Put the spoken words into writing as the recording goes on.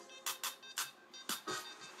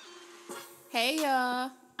Hey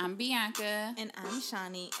y'all, I'm Bianca. And I'm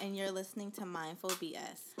Shawnee, and you're listening to Mindful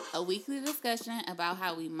BS. A weekly discussion about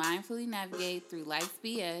how we mindfully navigate through life's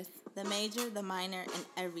BS. The major, the minor, and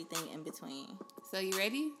everything in between. So you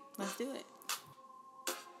ready? Let's do it.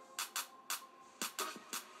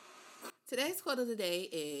 Today's quote of the day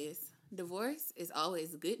is, divorce is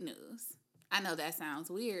always good news. I know that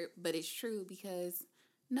sounds weird, but it's true because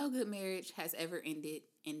no good marriage has ever ended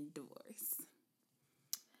in divorce.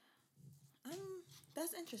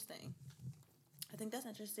 That's interesting. I think that's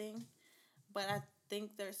interesting, but I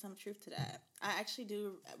think there's some truth to that. I actually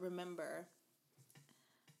do remember,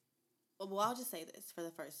 well, I'll just say this for the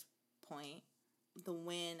first point.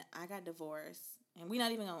 When I got divorced, and we're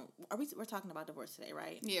not even going to, we're talking about divorce today,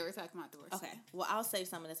 right? Yeah, we're talking about divorce. Okay, well, I'll save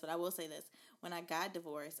some of this, but I will say this. When I got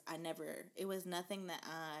divorced, it was nothing that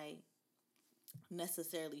I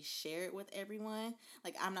necessarily shared with everyone.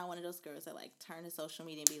 Like, I'm not one of those girls that, like, turn to social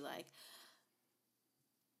media and be like,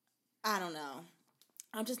 I don't know.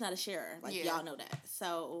 I'm just not a sharer. Like, y'all know that.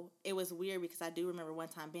 So, it was weird because I do remember one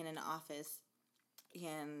time being in the office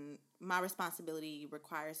and my responsibility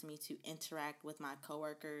requires me to interact with my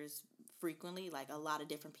coworkers frequently, like a lot of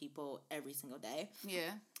different people every single day. Yeah.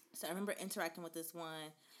 So, I remember interacting with this one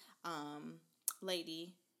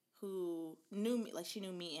lady who knew me, like she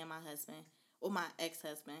knew me and my husband, or my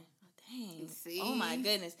ex-husband. Dang. See? Oh, my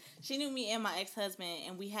goodness. She knew me and my ex-husband,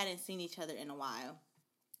 and we hadn't seen each other in a while.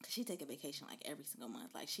 She take a vacation like every single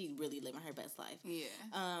month. Like, she really living her best life.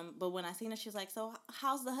 Yeah. But when I seen her, she was like, so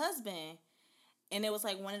how's the husband? And it was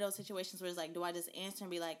like one of those situations where it's like, do I just answer and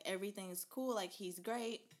be like, everything's cool, like he's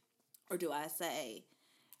great? Or do I say,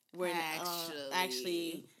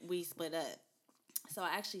 actually, we split up? So I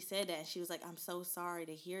actually said that, and she was like, I'm so sorry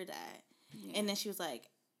to hear that. Yeah. And then she was like,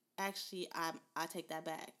 actually, I take that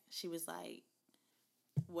back. She was like,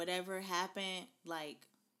 whatever happened, like,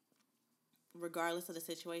 regardless of the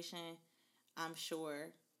situation, I'm sure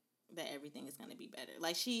that everything is going to be better.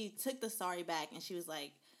 Like, she took the sorry back, and she was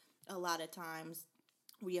like, a lot of times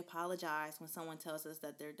we apologize when someone tells us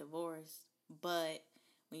that they're divorced, but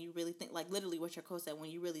when you really think, like, literally what your quote said,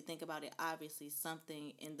 when you really think about it, obviously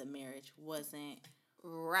something in the marriage wasn't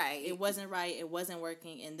right. It wasn't right. It wasn't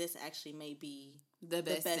working, and this actually may be the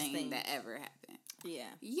best thing that ever happened. Yeah.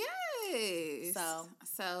 Yes.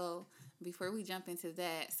 So before we jump into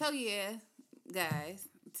that, guys,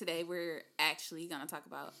 today we're actually going to talk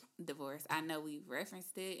about divorce. I know we've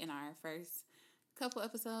referenced it in our first couple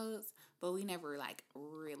episodes, but we never, like,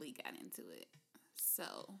 really got into it.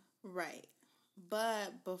 So. Right.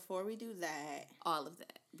 But before we do that.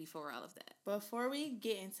 Before we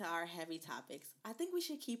get into our heavy topics, I think we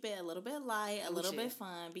should keep it a little bit light, a little bit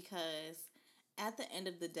fun, because at the end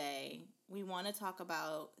of the day, we want to talk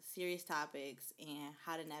about serious topics and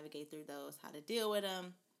how to navigate through those, how to deal with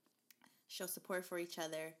them, show support for each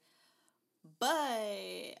other. But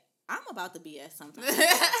I'm about to BS sometimes.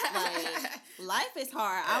 Like, life is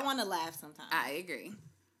hard. I want to laugh sometimes. I agree.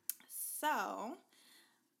 So,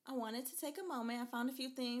 I wanted to take a moment. I found a few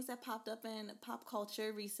things that popped up in pop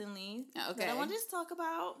culture recently that I want to just talk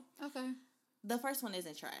about. Okay. The first one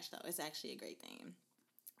isn't trash, though. It's actually a great thing.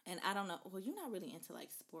 And I don't know. Well, you're not really into, like,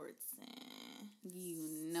 sports and...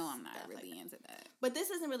 You know I'm not really into that. But this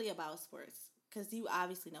isn't really about sports, because you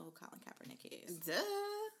obviously know who Colin Kaepernick is.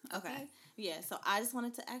 Duh. Okay. Yeah, so I just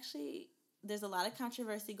wanted to actually... There's a lot of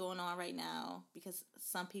controversy going on right now because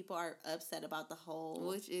some people are upset about the whole...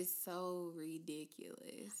 Which is so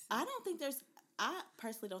ridiculous. I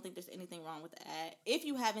personally don't think there's anything wrong with the ad. If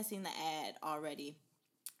you haven't seen the ad already,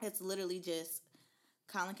 it's literally just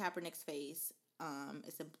Colin Kaepernick's face.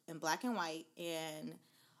 It's in black and white, and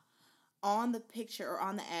on the picture or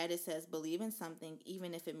on the ad it says, believe in something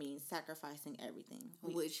even if it means sacrificing everything.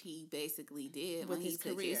 Which he basically did with when his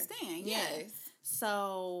took career. His stand. Yes.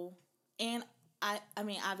 So... And I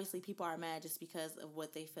mean, obviously people are mad just because of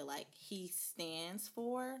what they feel like he stands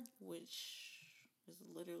for, which is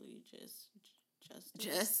literally just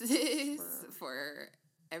justice for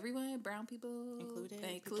everyone, brown people included.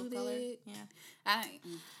 People of color. Yeah.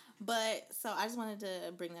 But so I just wanted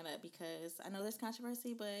to bring that up because I know there's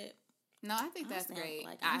controversy, but no, I think that's great.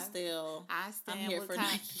 Like, I'm here for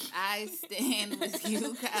Nike. I stand with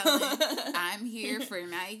you, Colin. I'm here for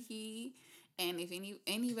Nike. And if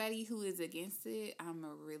anybody who is against it, I'm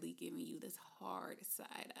really giving you this hard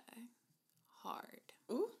side eye. Hard.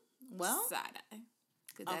 Ooh. Well. Side eye.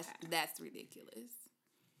 Because that's ridiculous.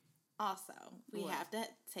 Also, we have to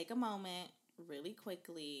take a moment really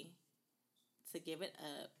quickly to give it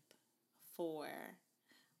up for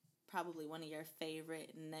probably one of your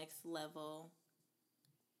favorite next level.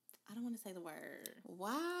 I don't want to say the word.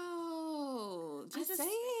 Wow. Just say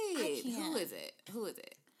it. it. Who is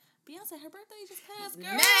it? Beyonce, her birthday just passed,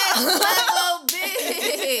 girl. Next level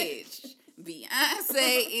bitch.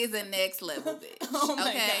 Beyonce is a next level bitch. Oh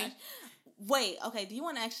my gosh. Wait, okay, do you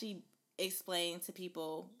want to actually explain to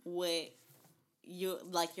people what your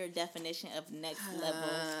definition of next level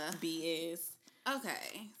B is?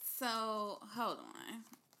 Okay, so hold on.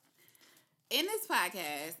 In this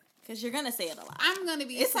podcast, because you're gonna say it a lot, I'm gonna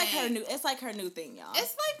be. It's like her new thing, y'all.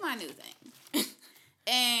 It's like my new thing,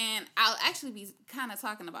 and I'll actually be kind of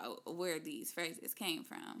talking about where these phrases came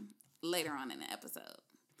from later on in the episode.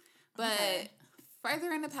 But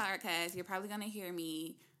further in the podcast, you're probably gonna hear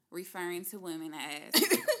me referring to women as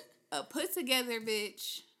a put together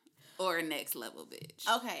bitch or a next level bitch.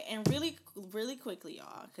 Okay, and really, really quickly,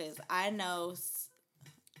 y'all, because I know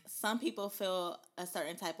some people feel a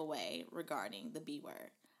certain type of way regarding the B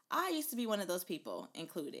word. I used to be one of those people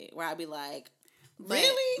included, where I'd be like,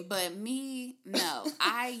 really? But me, no.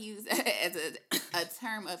 I use it as a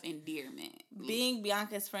term of endearment. Being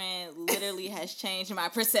Bianca's friend literally has changed my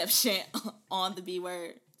perception on the B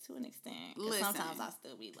word to an extent. Listen, sometimes I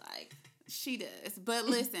still be like... She does. But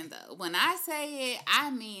listen, though. When I say it,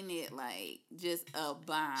 I mean it like just a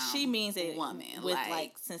bomb. She means it woman. With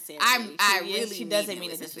like sincerity. She doesn't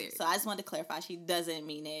mean it disrespectfully. So I just wanted to clarify, she doesn't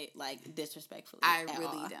mean it like disrespectfully. I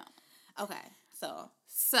really don't. Okay. So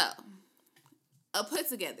a put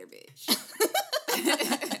together bitch.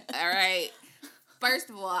 All right.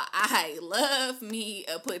 First of all, I love me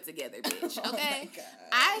a put together bitch. Okay,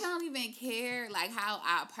 I don't even care like how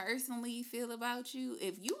I personally feel about you.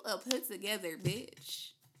 If you a put together bitch,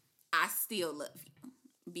 I still love you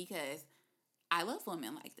because I love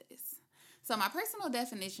women like this. So my personal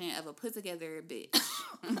definition of a put together bitch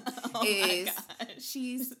is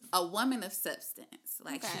she's a woman of substance.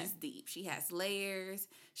 Like she's deep. She has layers.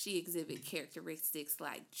 She exhibits characteristics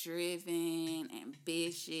like driven,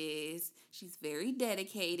 ambitious. She's very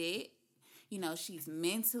dedicated. You know, she's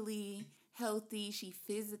mentally healthy. She's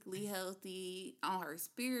physically healthy. On her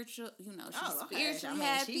spiritual, you know, she's spiritually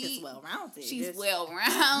happy. She's well-rounded. She's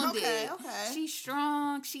well-rounded. Okay. She's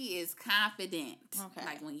strong. She is confident. Okay.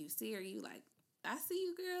 Like when you see her, you like, I see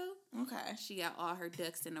you, girl. Okay. She got all her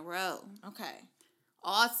ducks in a row. Okay.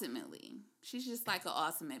 Ultimately, she's just like an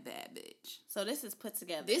ultimate bad bitch. So this is put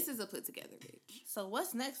together. This is a put together bitch. So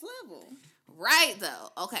what's next level? Right,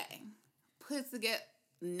 though. Okay. Put together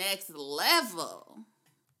next level.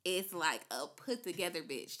 It's like a put together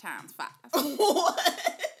bitch times 5. What?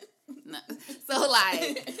 No. So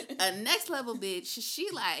like a next level bitch, she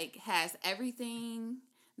like has everything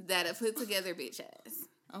that a put together bitch has.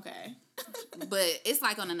 Okay. But it's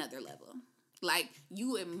like on another level. Like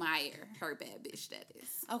you admire her bad bitch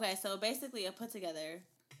status. Okay, so basically a put together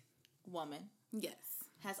woman. Yes.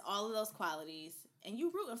 Has all of those qualities. And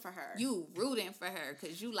you rooting for her. You rooting for her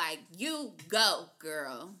because you like, you go,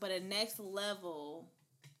 girl. But a next level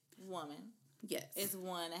woman. Yes. Is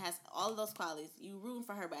one that has all of those qualities. You rooting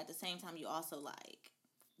for her, but at the same time, you also like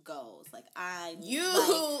goals. Like, are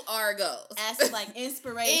goals. As like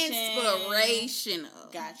inspiration.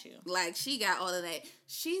 Inspirational. Got you. Like, she got all of that.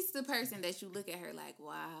 She's the person that you look at her like,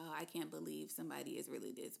 wow, I can't believe somebody is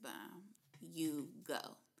really this bomb. You go.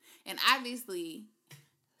 And obviously,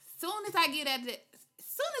 soon as I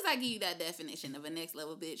give you that definition of a next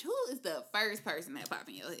level bitch, who is the first person that pop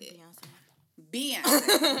in your head?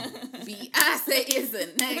 Beyonce. Beyonce is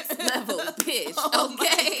a next level bitch.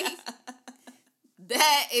 Okay,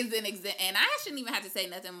 that is an example, and I shouldn't even have to say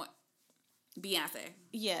nothing more. Beyonce.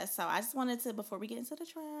 Yeah. So I just wanted to, before we get into the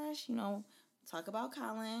trash, talk about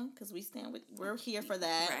Colin, because we're here for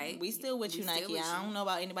that. Right. We still with you, Nike. I don't know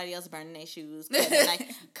about anybody else burning their shoes,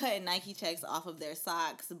 cutting Nike checks off of their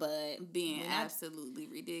socks, but being absolutely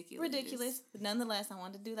ridiculous. But nonetheless, I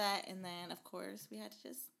wanted to do that, and then of course we had to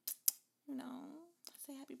just,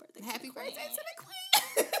 say happy birthday. Happy birthday to the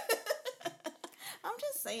queen. I'm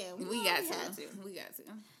just saying. We got to.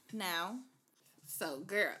 Now. So,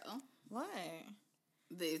 girl. What?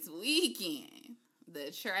 This weekend,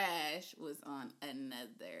 the trash was on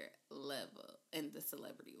another level in the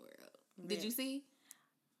celebrity world. Really? Did you see?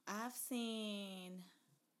 I've seen...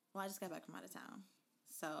 Well, I just got back from out of town.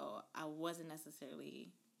 So, I wasn't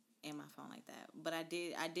necessarily in my phone like that. But I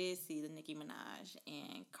did see the Nicki Minaj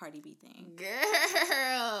and Cardi B thing.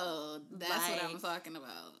 Girl! That's what I'm talking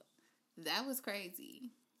about. That was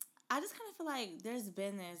crazy. I just kind of feel like there's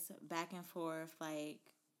been this back and forth, like,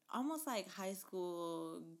 almost like high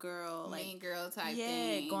school girl, like mean girl type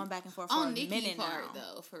thing. Yeah, going back and forth for a minute now.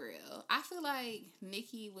 Though, for real. I feel like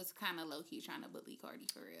Nicki was kind of low key trying to bully Cardi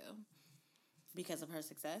for real. Because of her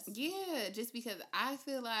success? Yeah, just because I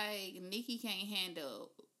feel like Nicki can't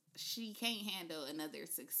handle she can't handle another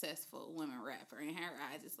successful woman rapper. In her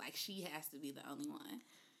eyes, it's like she has to be the only one.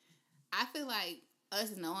 I feel like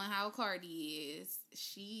us knowing how Cardi is,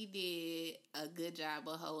 she did a good job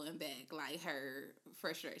of holding back like her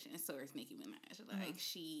frustration towards Nicki Minaj. Like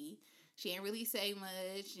she didn't really say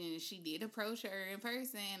much, and she did approach her in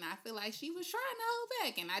person. I feel like she was trying to hold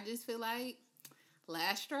back, and I just feel like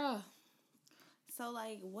last straw. So,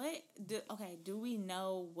 like, do we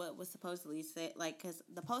know what was supposedly said? Like, because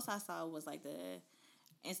the post I saw was, like, the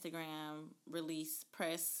Instagram release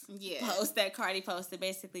press post that Cardi posted,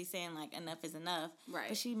 basically saying, like, enough is enough. Right.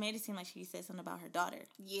 But she made it seem like she said something about her daughter.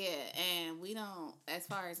 Yeah, and we don't, as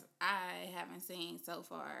far as I haven't seen so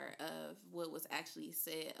far of what was actually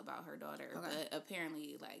said about her daughter, but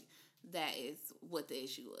apparently, like, that is what the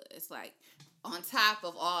issue was. Like, on top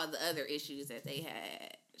of all the other issues that they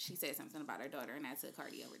had, she said something about her daughter, and that took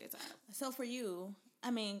Cardi over the top. So for you, I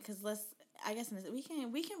mean, because we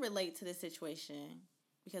can relate to this situation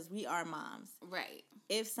because we are moms, right?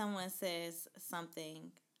 If someone says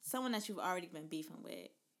someone that you've already been beefing with,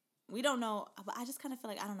 we don't know, but I just kind of feel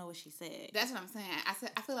like I don't know what she said. That's what I'm saying.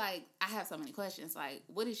 I feel like I have so many questions. Like,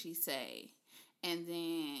 what did she say, and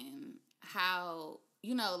then how?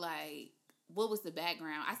 Like, what was the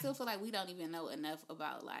background? I still feel like we don't even know enough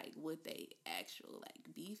about, like, what they actual,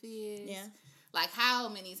 like, beef is. Yeah. Like, how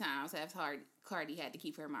many times have Cardi had to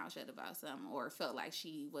keep her mouth shut about something or felt like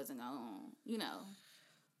she wasn't going to,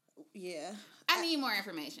 Yeah. I need more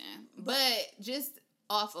information. But just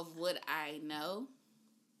off of what I know.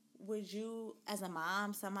 Would you, as a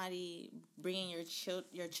mom, somebody bringing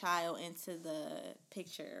your child into the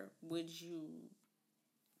picture, would you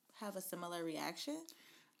have a similar reaction?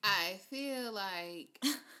 I feel like,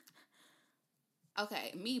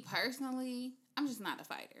 okay, me personally, I'm just not a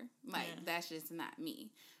fighter. Like, that's just not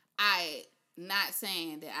me. Not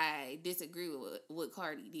saying that I disagree with what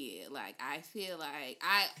Cardi did. Like, I feel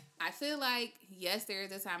like, yes, there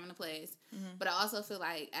is a time and a place, but I also feel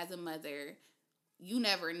like, as a mother, you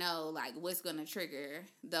never know, like, what's going to trigger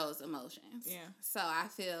those emotions. Yeah. So I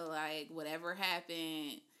feel like whatever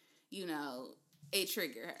happened, it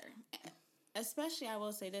triggered her. Especially, I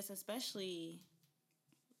will say this, especially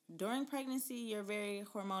during pregnancy, you're very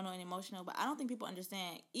hormonal and emotional, but I don't think people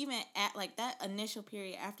understand, even at, like, that initial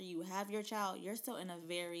period after you have your child, you're still in a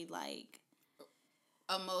very, like,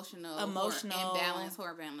 emotional imbalanced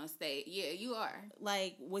hormonal state. Yeah, you are.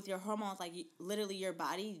 Like, with your hormones, like, literally your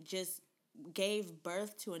body just gave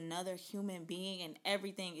birth to another human being, and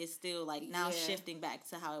everything is still, like, now shifting back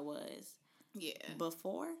to how it was. Yeah.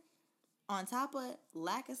 Before, on top of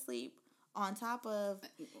lack of sleep, on top of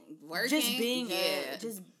working, just being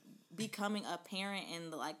just becoming a parent and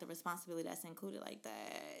the responsibility that's included like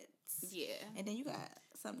that. Yeah. And then you got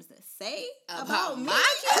something to say about my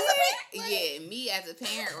kids? Me as a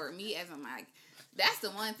parent or me as a that's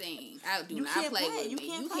the one thing I do not play with.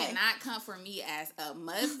 You cannot come for me as a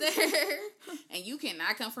mother and you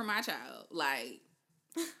cannot come for my child. Like,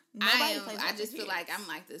 I just feel like I'm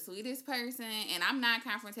like the sweetest person and I'm not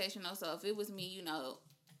confrontational, so if it was me,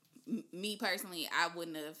 me personally, I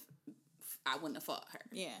wouldn't have fought her.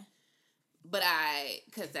 Yeah. But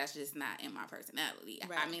because that's just not in my personality.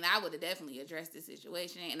 Right. I mean, I would have definitely addressed the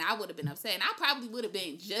situation, and I would have been upset, and I probably would have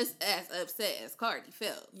been just as upset as Cardi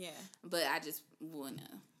felt. Yeah. But I just wouldn't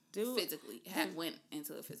have physically went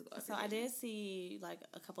into a physical altercation. So I did see, like,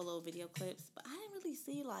 a couple little video clips, but I didn't really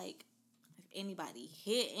see, like, if anybody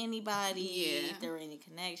hit anybody, if there were any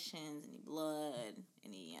connections, any blood,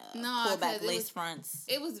 any pullback lace fronts.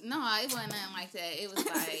 It wasn't nothing like that. It was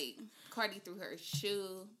like Cardi threw her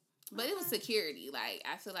shoe, but it was security. Like,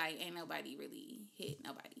 I feel like ain't nobody really hit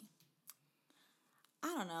nobody. I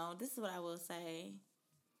don't know. This is what I will say.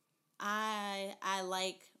 I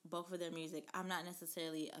like both of their music. I'm not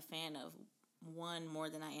necessarily a fan of one more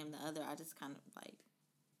than I am the other. I just kind of like,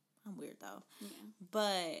 I'm weird though. Yeah.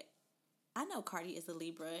 But I know Cardi is a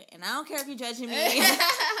Libra, and I don't care if you're judging me.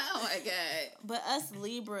 Oh my God. But us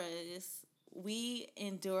Libras, we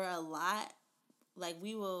endure a lot. Like,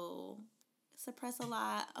 we will suppress a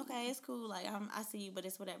lot. Okay, it's cool. Like, I see you, but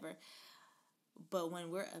it's whatever. But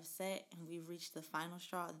when we're upset and we've reached the final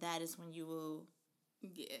straw, that is when you will...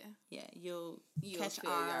 Yeah, you'll catch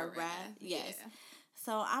our wrath. Yes. Yeah.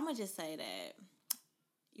 So, I'm going to just say that,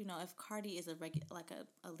 if Cardi is a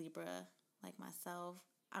Libra like myself,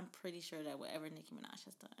 I'm pretty sure that whatever Nicki Minaj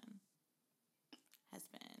has done has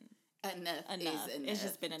been enough. It's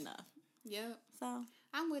just been enough. Yep. So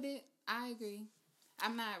I'm with it. I agree.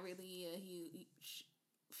 I'm not really a huge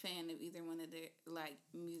fan of either one of their, like,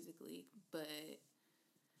 musically, but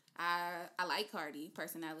I like Cardi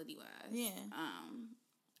personality wise. Yeah.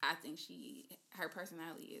 I think her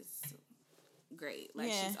personality is great.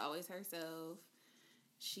 Like, she's always herself.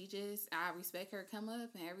 I respect her come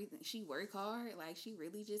up and everything. She work hard. Like, she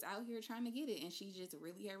really just out here trying to get it. And she's just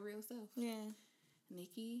really her real self. Yeah.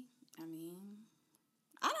 Nicki, I mean.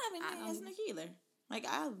 I don't have anything against Nicki either. Like,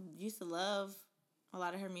 I used to love a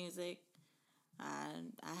lot of her music.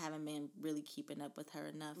 I haven't been really keeping up with her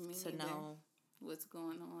enough to know what's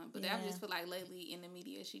going on. But I just feel like lately in the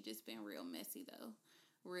media, she just been real messy, though.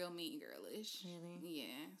 Real mean girlish. Really?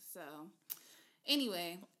 Yeah. So,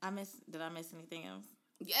 anyway. Did I miss anything else?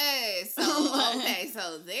 Yes. So, okay.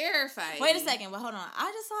 So, they're fighting. Wait a second. But hold on.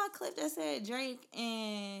 I just saw a clip that said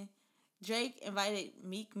Drake invited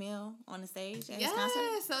Meek Mill on the stage at his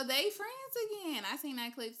concert. So they friends again. I seen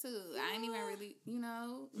that clip too. Yeah. I ain't even really,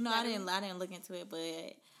 No, I didn't look into it, but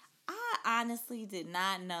I honestly did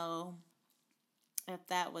not know if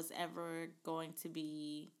that was ever going to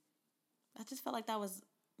be. I just felt like that was,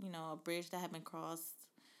 a bridge that had been crossed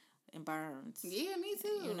and burned. Yeah, me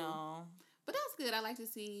too. But that's good. I like to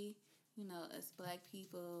see, us black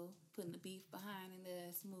people putting the beef behind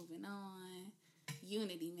us, moving on.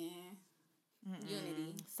 Unity, man.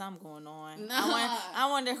 Unity. Something going on. No. I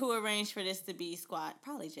wonder who arranged for this to be squad.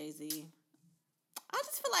 Probably Jay-Z. I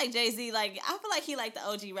just feel like Jay-Z, I feel like he like the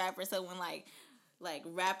OG rapper. So when like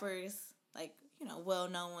rappers,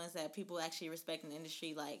 well-known ones that people actually respect in the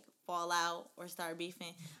industry, fall out or start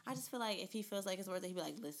beefing, I just feel like if he feels like it's worth it, he'd be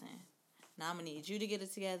like, listen, now I'm going to need you to get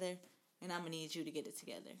it together, and I'm going to need you to get it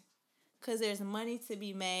together. Because there's money to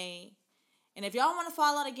be made. And if y'all want to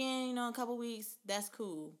fall out again, in a couple weeks, that's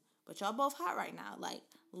cool. But y'all both hot right now.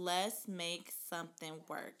 Let's make something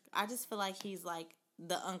work. I just feel like he's like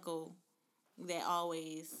the uncle that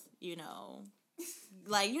always, you know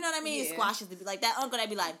what I mean? Yeah. Squashes the like that uncle that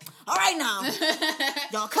be like, all right now,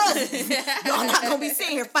 y'all cousins, y'all not gonna be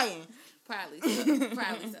sitting here fighting. Probably so.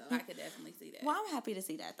 I could definitely see that. Well, I'm happy to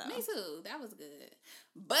see that though. Me too. That was good.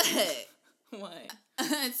 But what?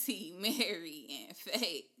 Auntie Mary and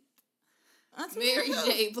Faith. Mary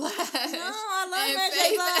J. Blige. No, I love Mary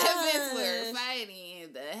J. Blige. Evans were fighting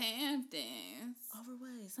in the Hamptons. Over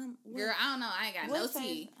what? Girl, I don't know. I ain't got no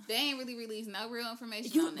tea. They ain't really released no real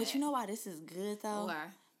information on that. But you know why this is good though?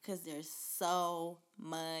 Why? Because there's so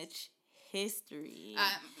much history.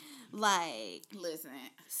 Listen.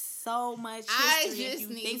 So much history. I just if you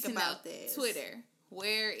need think to about know this. Twitter.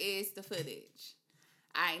 Where is the footage?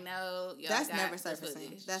 I know y'all That's got never the surfacing.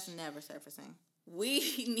 Footage. That's never surfacing.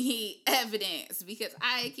 We need evidence because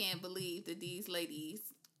I can't believe that these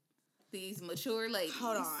mature ladies.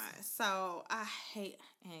 Hold on. So I hate,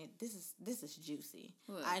 and this is juicy.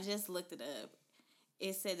 What? I just looked it up.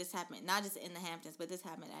 It said this happened not just in the Hamptons, but this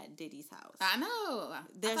happened at Diddy's house. I know.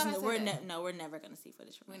 We're never gonna see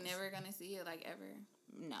footage from this. We're never gonna see it ever.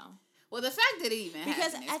 No. Well, the fact that it even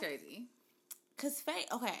happened is crazy. Because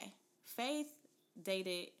Faith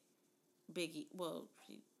dated Biggie. Well,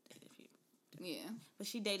 she dated a few. Yeah. But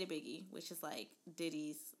she dated Biggie, which is like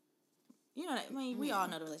Diddy's. We all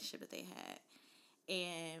know the relationship that they had.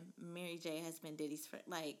 And Mary J has been Diddy's friend.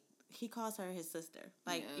 He calls her his sister.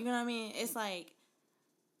 You know what I mean? It's like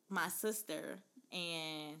my sister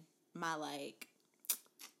and my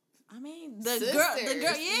the girl,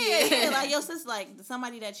 yeah, your sister,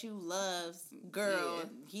 somebody that you love's girl. Yeah.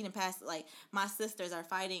 He didn't pass. My sisters are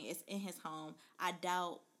fighting. It's in his home. I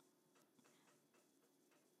doubt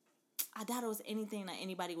it was anything that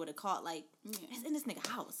anybody would have caught. It's in this nigga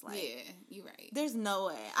house. Yeah, you right. There's no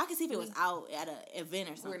way. I could see if it was out at an event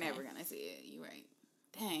or something. We're never gonna see it. You right.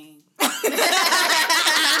 Dang.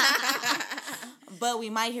 But we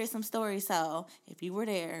might hear some stories. So if you were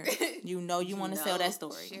there, you want to sell that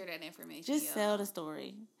story. Share that information. Just sell the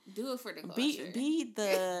story. Do it for the culture. Be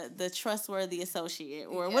the trustworthy associate,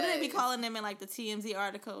 or what do they be calling them in the TMZ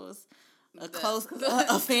articles?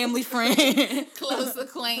 A family friend, close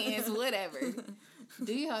acquaintance, whatever.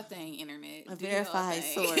 Do your thing, internet. A verified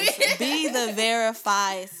source. Be the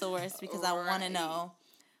verified source because I want to know.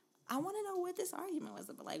 I want to know what this argument was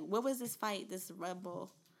about. What was this fight, this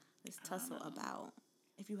tussle about?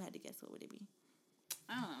 If you had to guess, what would it be?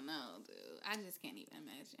 I don't know, dude. I just can't even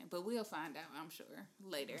imagine. But we'll find out, I'm sure,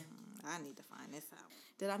 later. I need to find this out.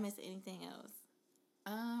 Did I miss anything else?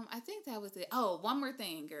 I think that was it. Oh, one more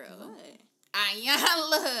thing, girl. What?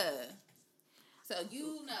 Ayala. So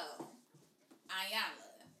Ayala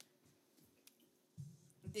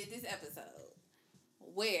did this episode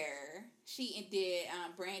where she did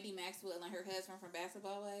Brandy Maxwell and her husband from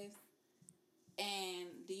Basketball Wives.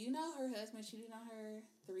 And do you know her husband cheated on her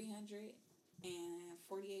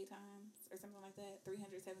 348 times or something like that?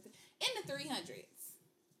 317 in the 300s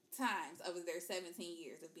times over their 17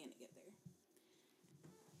 years of being together.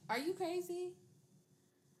 Are you crazy?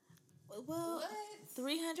 Well, what?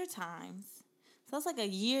 300 times. So that's like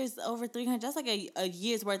over 300. That's like a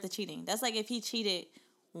year's worth of cheating. That's like if he cheated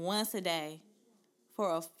once a day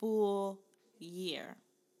for a full year.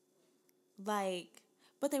 Like,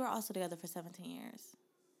 but they were also together for 17 years.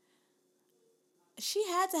 She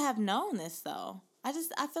had to have known this, though. I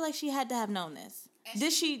feel like she had to have known this. And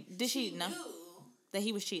did she know that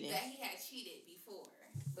he was cheating? That he had cheated before,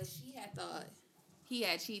 but she had thought he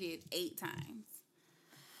had cheated 8 times.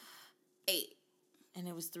 8. And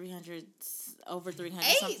it was 300, over 300.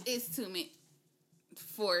 8 something. is too many.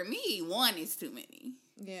 For me, 1 is too many.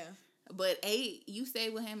 Yeah. But 8, you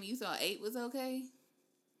stayed with him and you saw 8 was okay?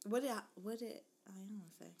 What did Ayana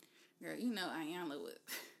say? Girl, you know Ayana would...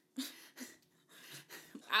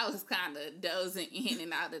 I was kind of dozing in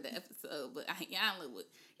and out of the episode, but Ayana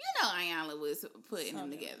was putting them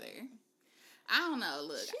together. I don't know.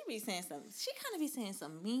 Look, She kind of be saying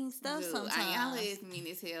some mean stuff sometimes. Ayala is mean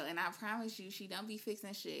as hell, and I promise you, she don't be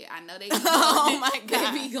fixing shit. I know they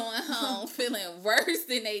be going home feeling worse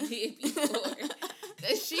than they did before.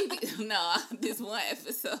 This one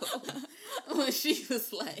episode when she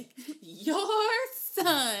was like, "Your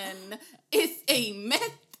son is a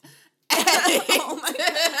meth addict." Oh my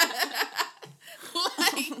god!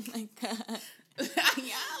 Like, oh my god!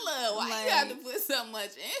 Ayala, why you have to put so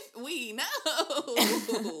much in? We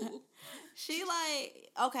know. She like,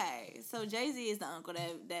 okay, so Jay-Z is the uncle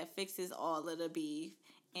that fixes all of the beef,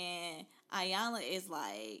 and Ayala is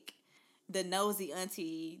like the nosy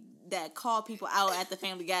auntie that call people out at the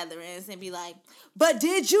family gatherings and be like, "But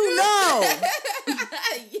did you know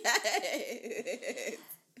yes.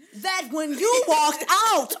 that when you walked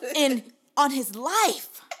out on his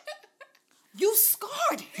life, you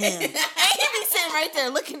scarred him?" And he be sitting right there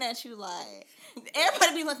looking at you like,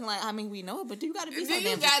 everybody be looking like, I mean, we know it, but do you gotta be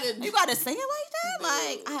something? You gotta say it like that?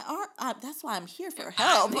 No. Like, that's why I'm here for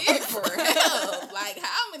help. I'm here for help. Like,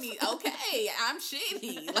 how many? Okay, I'm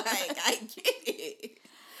shitty. Like, I get it.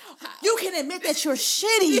 You can admit that you're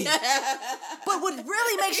shitty, but what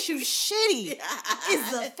really makes you shitty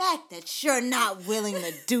is the fact that you're not willing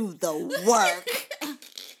to do the work.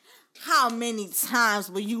 How many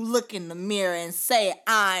times will you look in the mirror and say,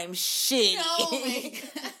 "I'm shitty,"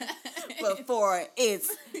 before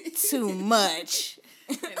it's too much?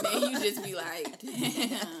 And then you just be like,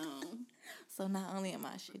 damn. So not only am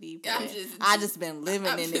I shitty, but I just been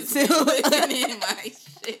living in it too. Living in my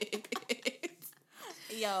shit.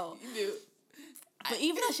 Yo. But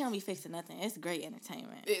even though she don't be fixing nothing, it's great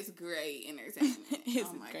entertainment. It's great entertainment. It's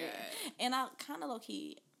oh my great. God. And I kind of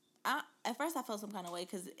low-key, at first I felt some kind of way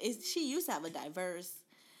because she used to have a diverse,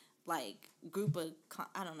 like, group of,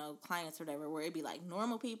 clients or whatever, where it'd be, like,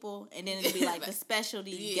 normal people, and then it'd be, like, the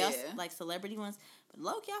specialty guests, like, celebrity ones. But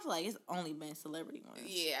low-key, I feel like it's only been celebrity ones.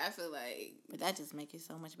 Yeah, I feel like... But that just make it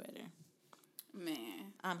so much better.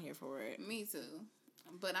 Man. I'm here for it. Me too.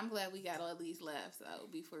 But I'm glad we got all these laughs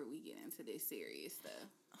out before we get into this serious stuff.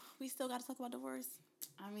 We still got to talk about divorce?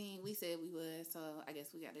 I mean, we said we would, so I guess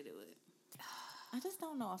we got to do it. I just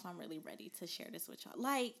don't know if I'm really ready to share this with y'all.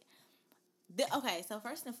 Like, okay, so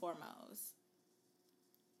first and foremost,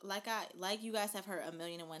 like you guys have heard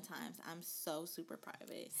 1,000,001 times, I'm so super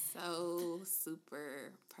private. So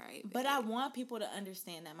super private. But I want people to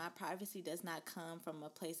understand that my privacy does not come from a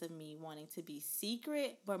place of me wanting to be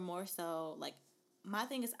secret, but more so, like, my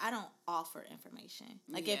thing is I don't offer information.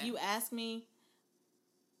 Like, if you ask me,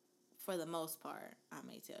 for the most part, I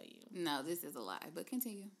may tell you. No, this is a lie, but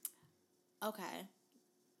continue. Okay.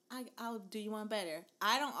 I'll do you one better.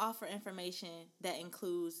 I don't offer information that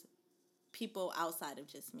includes people outside of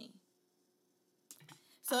just me.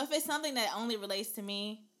 So if it's something that only relates to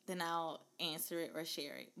me, then I'll answer it or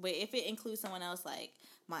share it. But if it includes someone else, like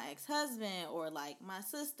my ex-husband or like my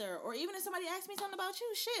sister, or even if somebody asks me something about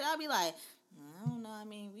you, shit, I'll be like, I don't know. I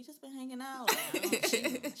mean, we just been hanging out.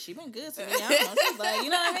 She been good to me. I don't know. But you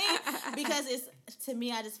know what I mean? Because to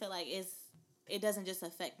me, I just feel like it doesn't just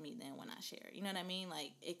affect me then when I share it. You know what I mean?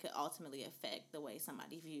 Like, it could ultimately affect the way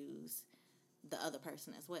somebody views the other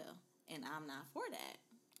person as well. And I'm not for that.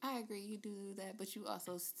 I agree. You do that, but you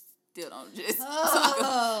also still don't just talk.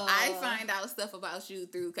 I find out stuff about you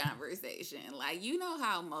through conversation. Like, you know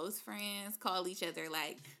how most friends call each other,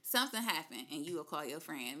 like, something happened, and you will call your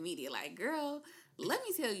friend immediately, like, girl, let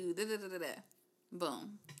me tell you, da-da-da-da-da.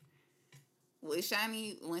 Boom. With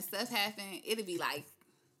Shawnee, when stuff happened, it'll be like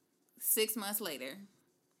 6 months later,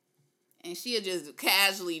 and she'll just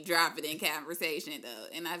casually drop it in conversation, though.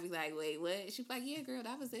 And I'd be like, wait, what? She'd be like, yeah, girl,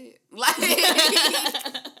 that was it. Like...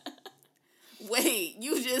 Wait,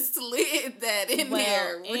 you just slid that in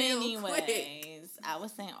there real quick. I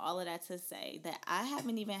was saying all of that to say that I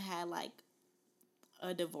haven't even had, like,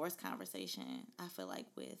 a divorce conversation, I feel like,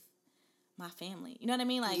 with my family. You know what I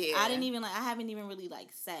mean? Like, I haven't even really, like,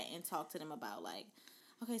 sat and talked to them about, like,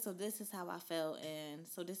 okay, so this is how I felt, and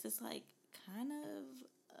so this is, like, kind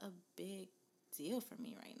of a big deal for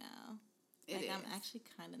me right now. I'm actually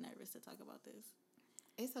kind of nervous to talk about this.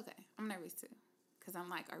 It's okay. I'm nervous, too. Because I'm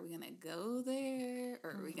like, are we going to go there?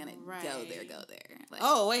 Or are we going to go there? Like,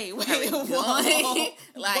 oh, wait. Are we going?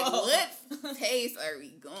 Like, what pace are we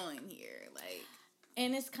going here? Like,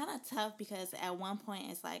 and it's kind of tough because at one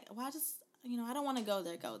point it's like, well, I don't want to go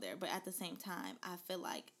there. But at the same time, I feel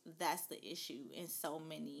like that's the issue in so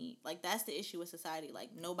many, like, that's the issue with society. Like,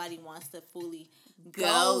 nobody wants to fully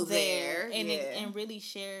go there and really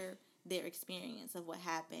share their experience of what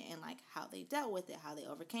happened and, like, how they dealt with it, how they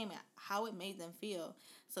overcame it, how it made them feel.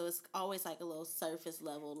 So it's always, like, a little surface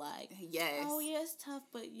level, like, oh, yeah, it's tough,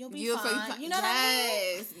 but you'll be fine. You know what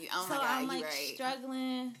I mean? Oh, my God, I'm, like, right.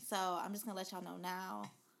 struggling. So I'm just going to let y'all know now.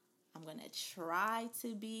 I'm going to try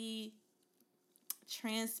to be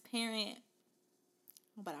transparent,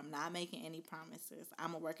 but I'm not making any promises.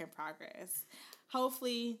 I'm a work in progress.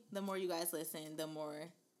 Hopefully, the more you guys listen, the more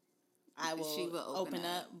I will open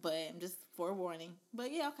up, but I'm just forewarning.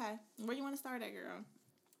 But yeah, okay. Where you want to start at, girl?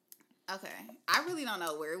 Okay. I really don't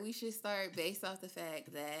know where we should start based off the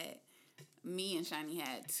fact that me and Shawnee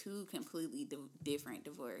had two completely different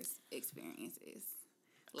divorce experiences.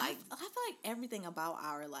 Like, I feel like everything about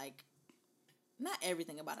our, like, not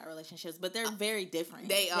everything about our relationships, but they're very different.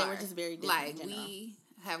 They were just very different. Like, we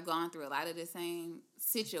have gone through a lot of the same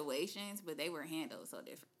situations, but they were handled so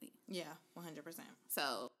differently. Yeah, 100%.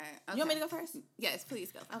 So, okay. You want me to go first? Yes,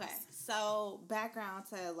 please go first. Okay, so background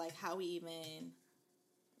to, like, how we even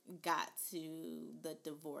got to the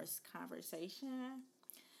divorce conversation.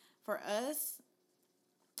 For us,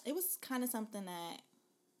 it was kind of something that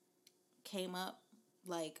came up,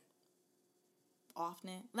 like,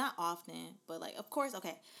 often. Not often, but, like, of course,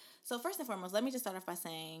 okay. So first and foremost, let me just start off by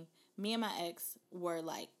saying me and my ex were,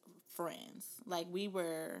 like, friends. Like, we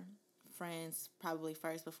were friends probably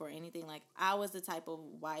first before anything. Like, I was the type of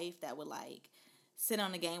wife that would, like, sit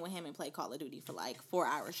on the game with him and play Call of Duty for, like, 4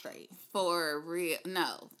 hours straight. For real?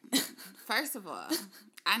 No. First of all,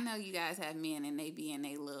 I know you guys have men and they be in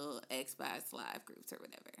their little Xbox Live groups or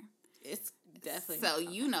whatever. It's definitely. So,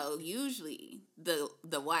 you know, usually the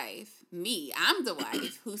wife, me, I'm the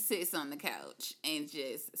wife who sits on the couch and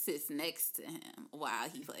just sits next to him while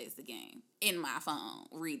he plays the game in my phone,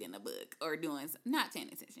 reading a book or not paying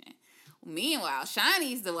attention. Meanwhile,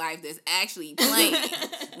 Shawnee's the wife that's actually playing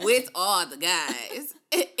with all the guys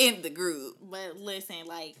in the group. But listen,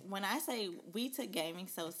 like, when I say we took gaming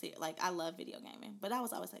so serious, like, I love video gaming, but I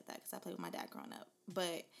was always like that because I played with my dad growing up.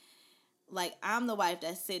 But, like, I'm the wife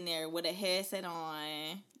that's sitting there with a headset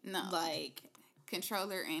on. No. Like,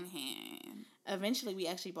 controller in hand. Eventually, we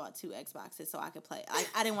actually bought 2 Xboxes so I could play.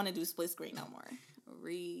 I didn't want to do split screen no more.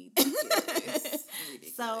 Ridiculous.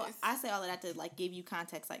 So I say all of that to, like, give you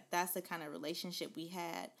context. Like, that's the kind of relationship we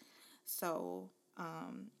had. So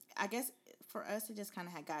I guess for us, it just kind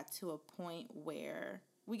of had got to a point where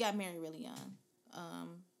we got married really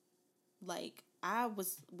young. Like, I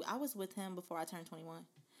was with him before I turned 21.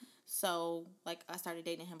 So, like, I started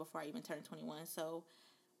dating him before I even turned 21. So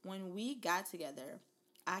when we got together,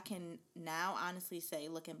 I can now honestly say,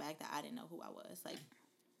 looking back, that I didn't know who I was. Like,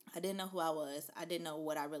 I didn't know who I was. I didn't know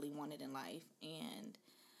what I really wanted in life. And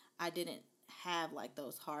I didn't have, like,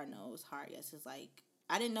 those hard-nosed, hard yeses. Like,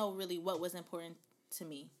 I didn't know really what was important to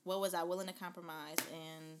me. What was I willing to compromise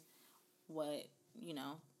and what, you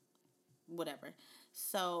know, whatever.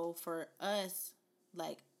 So for us,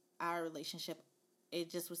 like, our relationship, it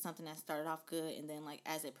just was something that started off good. And then, like,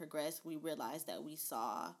 as it progressed, we realized that we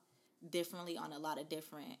saw differently on a lot of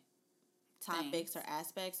different topics or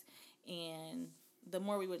aspects. And the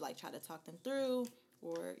more we would, like, try to talk them through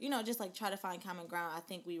or, you know, just, like, try to find common ground, I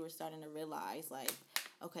think we were starting to realize, like,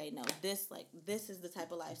 okay, no, this is the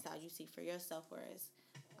type of lifestyle you see for yourself, whereas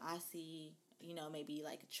I see, you know, maybe,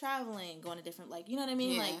 like, traveling, going to different, like, you know what I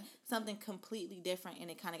mean? Yeah. Like, something completely different, and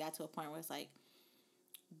it kind of got to a point where it's like,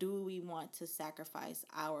 do we want to sacrifice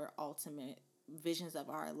our ultimate visions of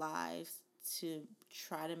our lives to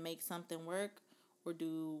try to make something work, or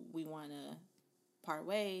do we want to part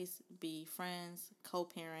ways, be friends,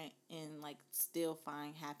 co-parent, and, like, still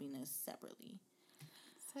find happiness separately?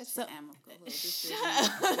 Such an amicable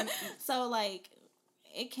decision. So, like,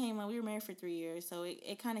 it came up, we were married for 3 years, so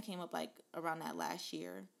it kind of came up, like, around that last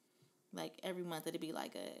year. Like, every month it'd be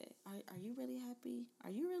like are you really happy?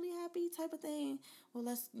 Are you really happy type of thing? Well,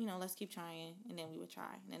 let's keep trying. And then we would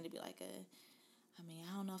try. And then it'd be like I mean,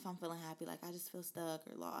 I don't know if I'm feeling happy. Like, I just feel stuck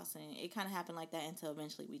or lost. And it kind of happened like that until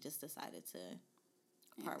eventually we just decided to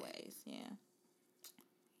part ways. Yeah.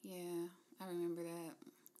 Yeah, I remember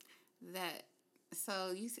that.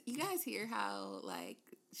 So you guys hear how, like,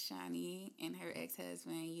 Shawnee and her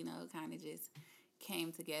ex-husband, you know, kind of just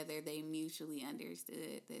came together. They mutually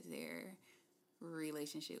understood that their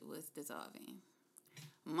relationship was dissolving.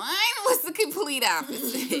 Mine was the complete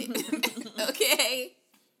opposite. Okay?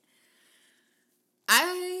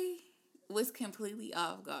 I was completely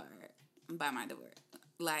off guard by my divorce.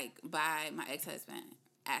 Like, by my ex-husband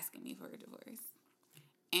asking me for a divorce.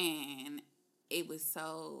 And it was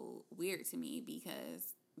so weird to me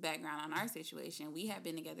because, background on our situation, we had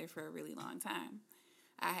been together for a really long time.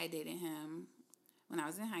 I had dated him when I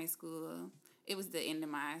was in high school. It was the end of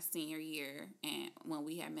my senior year and when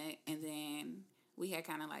we had met, and then we had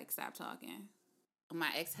kind of like stopped talking.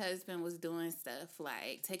 My ex-husband was doing stuff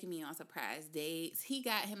like taking me on surprise dates. He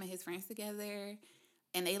got him and his friends together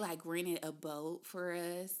and they like rented a boat for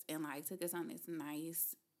us and like took us on this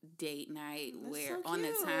nice date night where so on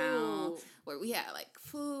the town where we had like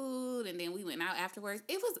food and then we went out afterwards.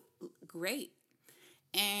 It was great.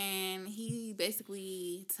 And he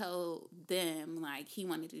basically told them like he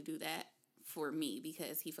wanted to do that for me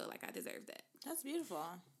because he felt like I deserved that. That's beautiful.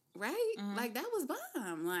 Right? Mm-hmm. Like, that was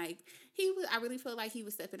bomb. Like, I really felt like he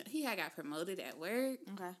was stepping up. He had got promoted at work.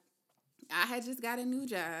 Okay. I had just got a new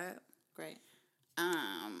job. Great.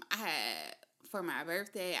 I had, for my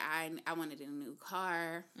birthday, I wanted a new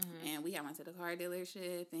car, and we went to the car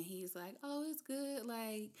dealership, and he's like, oh, it's good,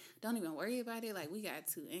 like, don't even worry about it, like, we got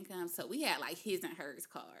 2 incomes, so we had, like, his and hers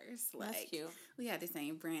cars, like, that's cute. We had the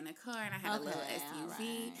same brand of car, and I had a little SUV, right.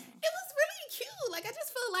 It was really cute, like, I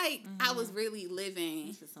just feel like I was really living.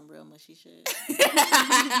 This is some real mushy shit.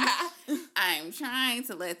 I'm trying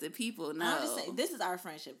to let the people know. I'm just saying, this is our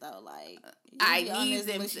friendship, though, like, I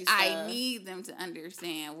need them to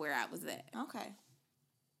understand where I was at. Okay.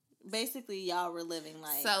 Basically, y'all were living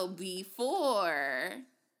like... So, before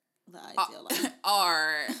the ideal life.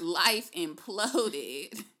 Our life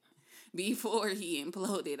imploded, before he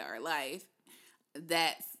imploded our life,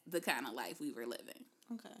 that's the kind of life we were living.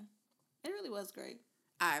 Okay. It really was great.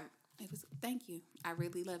 Thank you. I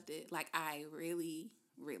really loved it. Like, I really,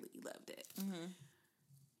 really loved it. Mm-hmm.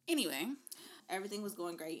 Anyway. Everything was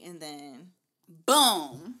going great, and then...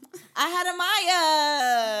 Boom. I had a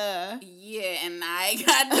Maya. Yeah, and I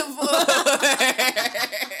got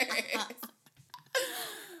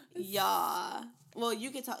divorced. Y'all. Well, you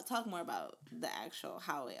can talk more about the actual,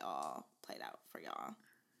 how it all played out for y'all.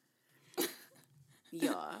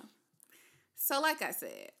 Y'all. So, like I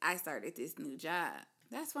said, I started this new job.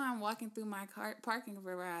 That's why I'm walking through my parking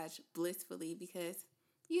garage blissfully because,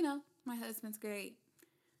 you know, my husband's great.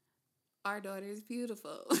 Our daughter's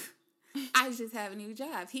beautiful. I just have a new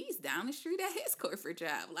job. He's down the street at his corporate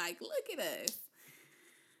job. Like, look at us.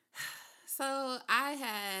 So I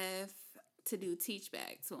have to do teach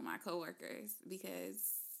backs with my coworkers because...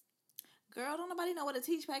 Girl, don't nobody know what a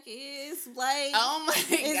teach back is. Like, oh my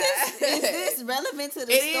God. Is this relevant to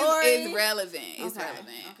the story? It's relevant. It's relevant.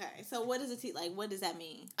 Okay. So what is a teach? Like, what does that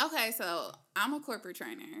mean? Okay, so I'm a corporate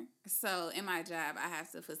trainer. So in my job, I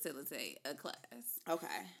have to facilitate a class. Okay.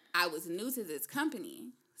 I was new to this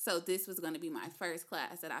company. So this was going to be my first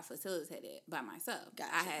class that I facilitated by myself.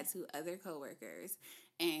 Gotcha. I had 2 other coworkers,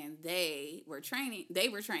 and they were training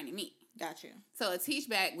me. Got you. So a teach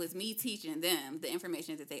back was me teaching them the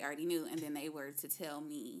information that they already knew, and then they were to tell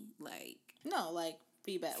me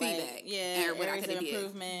feedback. Like, yeah, or what I could have did.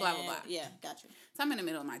 Improvement. Blah blah blah. Yeah, got you. So I'm in the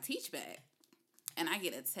middle of my teach back, and I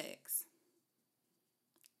get a text.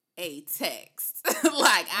 A text.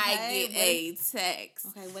 I get a text.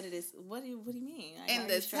 Okay, what it is? What do you mean? Like, and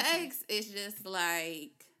the text is just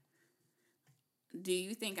like, do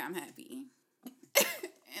you think I'm happy?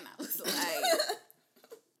 And I was like,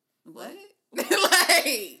 what?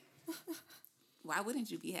 Like, why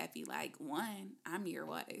wouldn't you be happy? Like, 1, I'm your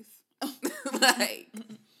wife. Like,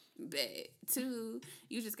 bet. 2,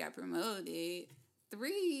 you just got promoted.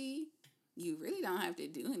 3, you really don't have to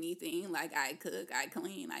do anything. Like, I cook, I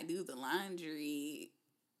clean, I do the laundry.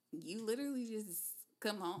 You literally just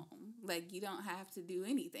come home. Like, you don't have to do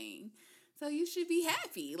anything. So you should be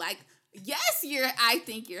happy. Like, yes, I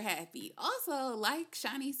think you're happy. Also, like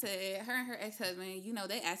Shawnee said, her and her ex-husband, you know,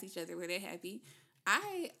 they ask each other were they happy.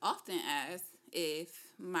 I often ask if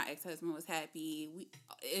my ex-husband was happy.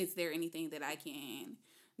 Is there anything that I can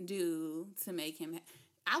do to make him happy?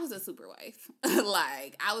 I was a super wife.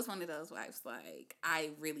 Like, I was one of those wives, like,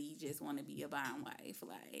 I really just want to be a bomb wife.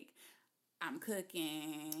 Like, I'm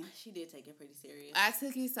cooking. She did take it pretty serious. I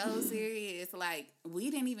took it so serious. Like, we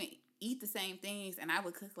didn't even... eat the same things, and I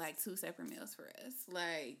would cook like 2 separate meals for us.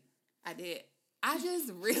 Like, I did. I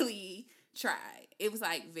just really tried. It was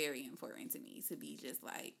like very important to me to be just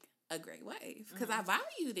like a great wife because I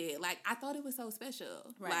valued it. Like, I thought it was so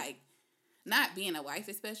special. Right. Like, not being a wife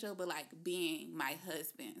is special, but like being my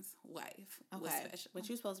husband's wife was special. But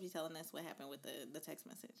you supposed to be telling us what happened with the text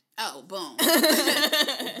message. Oh, boom.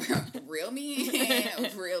 Real mean.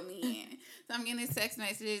 So I'm getting this text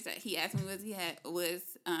message that he asked me was he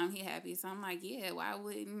happy. So I'm like, yeah, why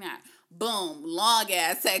wouldn't not? Boom, long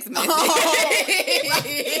ass text message. Oh,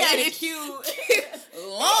 he had it cute.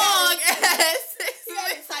 Long ass text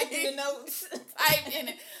message. Typed in the notes. Typed in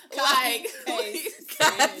it. Like,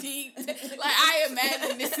 copy. Like, I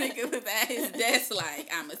imagine this nigga was at his desk like,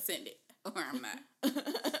 I'ma send it. Or I'm not.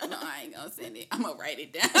 No, I ain't gonna send it. I'm gonna write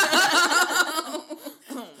it down.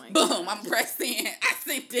 Oh my god. Boom, I'm pressing. I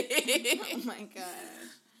sent it. Oh my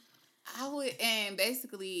gosh. And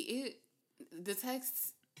basically, the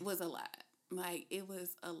text was a lot. Like, it was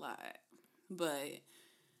a lot. But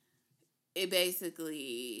it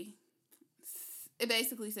basically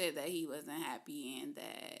said that he wasn't happy and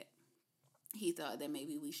that he thought that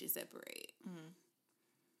maybe we should separate. Mm-hmm.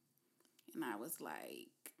 And I was like,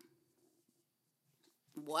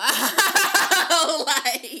 wow.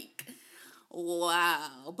 Like,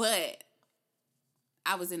 wow. But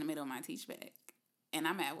I was in the middle of my teach back. And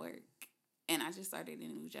I'm at work. And I just started a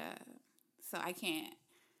new job. So I can't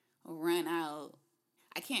run out.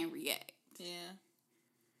 I can't react. Yeah.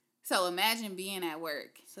 So imagine being at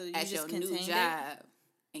work at your new job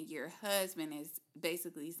and your husband is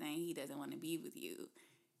basically saying he doesn't want to be with you.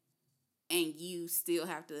 And you still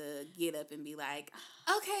have to get up and be like,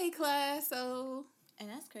 okay, class, so... And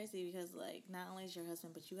that's crazy because, like, not only is your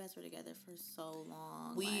husband, but you guys were together for so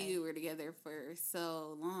long. We were together for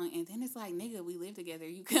so long. And then it's like, nigga, we live together.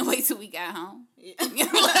 You couldn't wait till we got home. Yeah.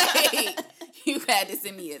 Like, you had to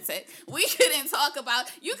send me a text. We couldn't talk about...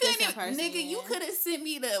 You couldn't... Nigga, you could have sent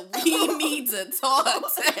me the we need to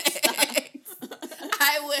talk text.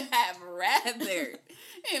 I would have rather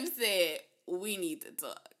him said, we need to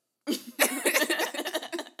talk.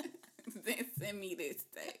 Then send me this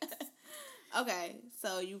text. Okay,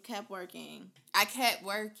 so you kept working. I kept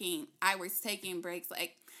working. I was taking breaks.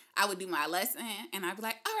 Like, I would do my lesson, and I'd be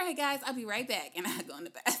like, all right, guys, I'll be right back. And I'd go in the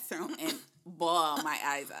bathroom and bawl my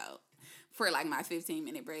eyes out for, like, my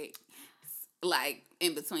 15-minute break, like,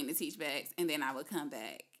 in between the teach backs. And then I would come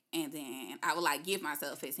back, and then I would, like, give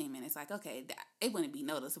myself 15 minutes. Like, okay, it wouldn't be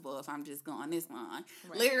noticeable if I'm just going this long.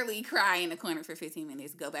 Right. Literally cry in the corner for 15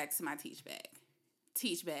 minutes, go back to my teach back.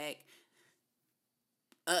 Teach back.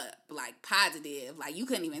 Up, like, positive. Like, you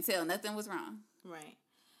couldn't even tell nothing was wrong. Right.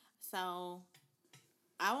 So,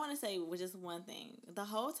 I want to say just one thing. The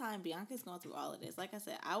whole time Bianca's going through all of this, like I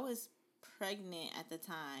said, I was pregnant at the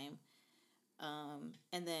time,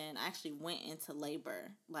 and then I actually went into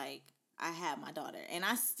labor. Like, I had my daughter, and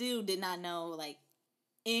I still did not know, like,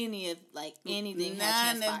 anything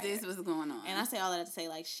had transpired. None of this was going on. And I say all that to say,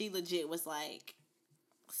 like, she legit was, like,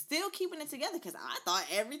 still keeping it together because I thought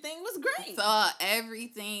everything was great. Thought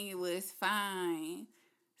everything was fine.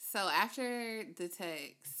 So after the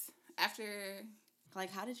text, like,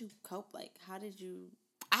 how did you cope? Like, how did you?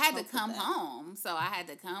 I had to come home. So I had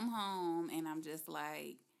to come home, and I'm just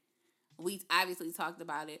like, we obviously talked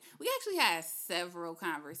about it. We actually had several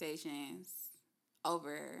conversations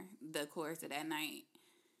over the course of that night,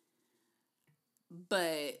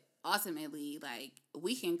 but ultimately, like,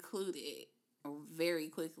 we concluded very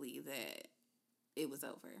quickly that it was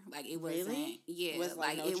over. Like, it wasn't, really? Yeah, it was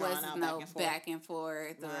like no it wasn't no back and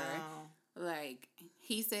forth. Wow. Or, like,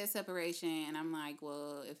 he said separation, and I'm like,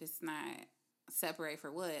 well, if it's not separate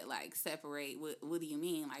for what? Like, separate, what do you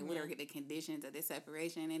mean? Like, what are the conditions of this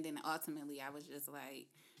separation? And then ultimately, I was just like,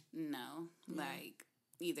 no. Yeah. Like,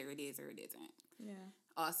 either it is or it isn't. Yeah.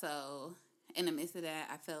 Also, in the midst of that,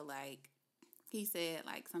 I felt like he said,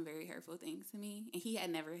 like, some very hurtful things to me. And he had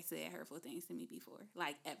never said hurtful things to me before.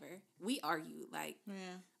 Like, ever. We argued, like,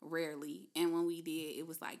 rarely. And when we did, it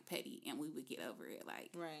was, like, petty. And we would get over it.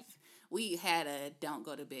 Like, right. We had a don't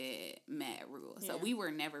go to bed mad rule. So we were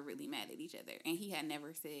never really mad at each other. And he had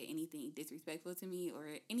never said anything disrespectful to me or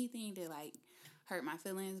anything to, like, hurt my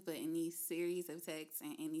feelings. But in these series of texts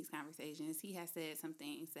and in these conversations, he has said some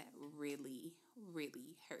things that really,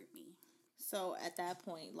 really hurt me. So, at that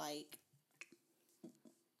point, like...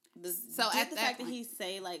 The fact that he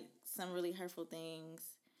say, like, some really hurtful things,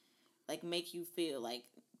 like, make you feel, like,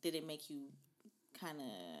 did it make you kind of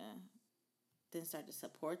then start to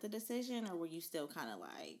support the decision, or were you still kind of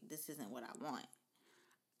like, this isn't what I want?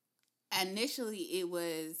 Initially, it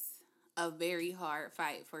was a very hard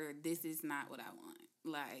fight for this is not what I want.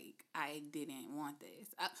 like, I didn't want this.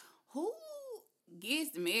 Who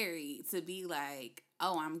gets married to be like,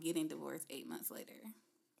 oh, I'm getting divorced 8 months later?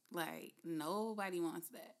 Like, nobody wants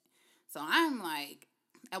that. So I'm like,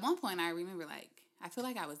 at one point I remember, like, I feel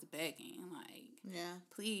like I was begging, like, yeah,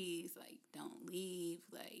 please, like, don't leave.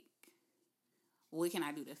 Like, what can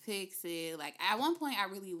I do to fix it? Like, at one point I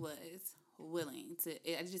really was willing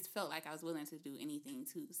to, I just felt like I was willing to do anything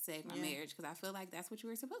to save my marriage, because I feel like that's what you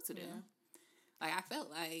were supposed to do. Yeah. Like, I felt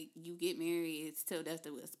like you get married, it's till death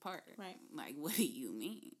do us part. Right. Like, what do you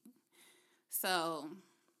mean? So,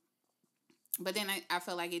 but then I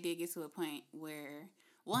felt like it did get to a point where,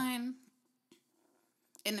 one,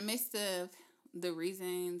 in the midst of the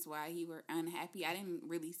reasons why you were unhappy, I didn't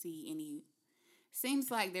really see any, seems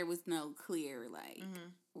like there was no clear, like,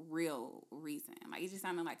 real reason. Like, it just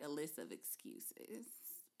sounded like a list of excuses.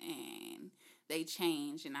 And they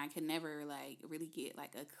changed, and I could never, like, really get,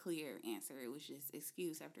 like, a clear answer. It was just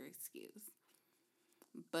excuse after excuse.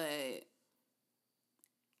 But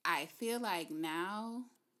I feel like now,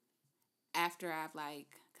 after I've, like,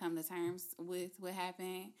 come to terms with what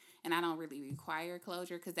happened, and I don't really require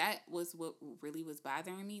closure, because that was what really was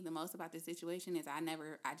bothering me the most about this situation, is I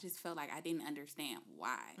just felt like I didn't understand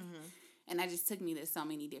why. And that just took me to so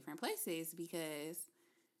many different places, because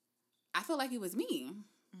I felt like it was me.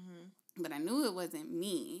 But I knew it wasn't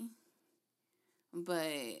me.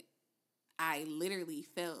 But I literally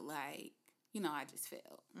felt like, I just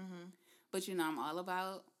failed. But, I'm all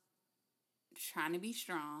about trying to be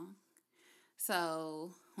strong.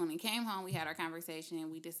 So when we came home, we had our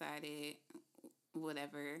conversation. We decided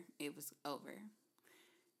whatever, it was over.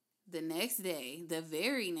 The next day, the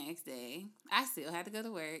very next day, I still had to go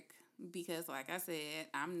to work because, like I said,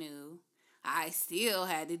 I'm new. I still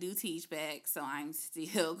had to do teach back, so I'm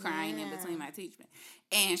still crying in between my teach back.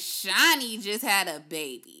 And Shawnee just had a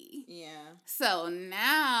baby. Yeah. So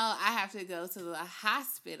now I have to go to the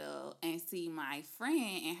hospital and see my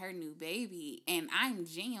friend and her new baby. And I'm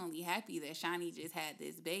genuinely happy that Shawnee just had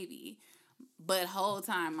this baby. But whole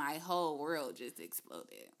time, my whole world just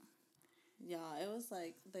exploded. Y'all, it was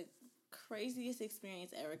like the craziest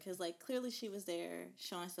experience ever. Because, like, clearly she was there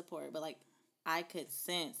showing support, but, like, I could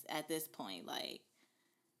sense at this point, like,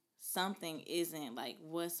 something isn't, like,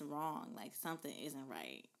 what's wrong? Like, something isn't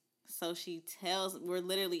right. So she tells, we're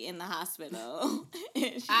literally in the hospital.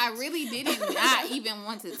 I really didn't not even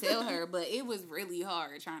want to tell her, but it was really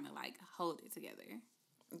hard trying to, like, hold it together.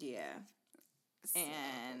 Yeah. So.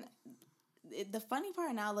 And the funny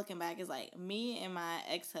part now looking back is, like, me and my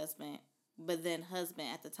ex-husband, but then husband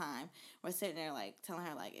at the time, were sitting there, like, telling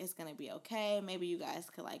her, like, it's going to be okay. Maybe you guys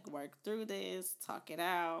could, like, work through this, talk it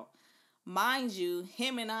out. Mind you,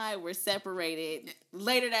 him and I were separated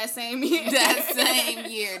later that same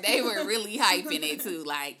year. They were really hyping it, too.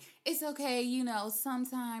 Like, it's okay,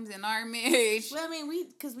 sometimes in our marriage. Well, I mean,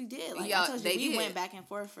 because we did. Like, I told you, we went back and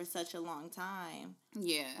forth for such a long time.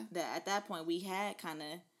 Yeah. That at that point, we had kind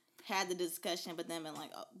of had the discussion, but then been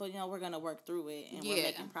like, oh, but we're gonna work through it, and we're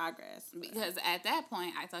making progress. Because at that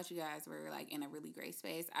point, I thought you guys were, like, in a really great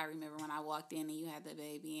space. I remember when I walked in and you had the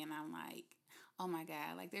baby, and I'm like, oh my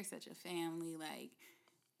God, like, they're such a family. Like,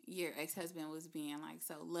 your ex-husband was being, like,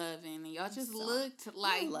 so loving, and y'all just looked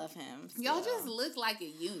like, I love him. Still. Y'all just looked like a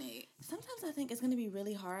unit. Sometimes I think it's gonna be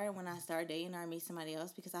really hard when I start dating or meet somebody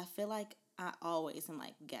else, because I feel like I always am,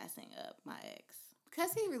 like, gassing up my ex.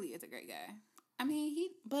 Because he really is a great guy. I mean,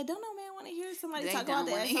 but don't no man want to hear somebody talk about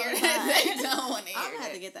that. They don't want to hear I'm gonna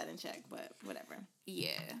have to get that in check, but whatever.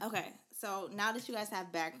 Yeah. Okay, so now that you guys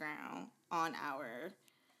have background on our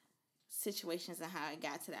situations and how it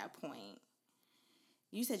got to that point,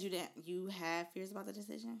 you said you had fears about the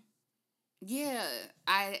decision? Yeah,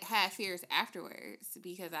 I had fears afterwards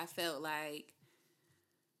because I felt like,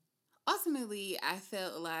 ultimately, I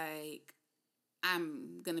felt like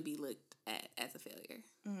I'm gonna be looked at as a failure.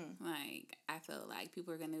 Mm-hmm. Like, I felt like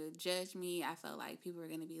people were going to judge me. I felt like people were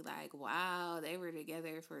going to be like, wow, they were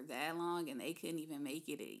together for that long and they couldn't even make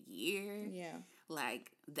it a year. Yeah.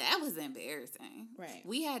 Like, that was embarrassing. Right.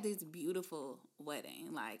 We had this beautiful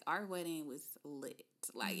wedding. Like, our wedding was lit.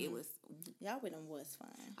 Like, it was... Y'all wedding was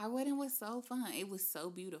fun. Our wedding was so fun. It was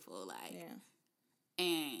so beautiful. Like... Yeah.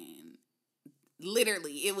 And...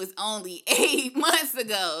 literally, it was only 8 months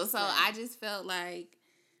ago. So, right. I just felt like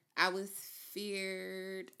I was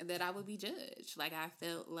feared that I would be judged. Like, I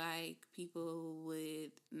felt like people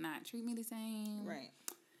would not treat me the same. Right.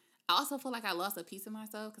 I also felt like I lost a piece of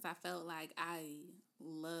myself because I felt like I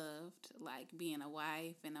loved, like, being a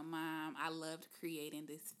wife and a mom. I loved creating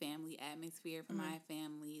this family atmosphere for my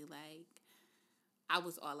family. Like, I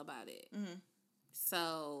was all about it. Mm-hmm.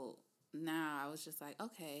 So, now I was just like,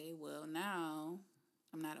 okay, well, now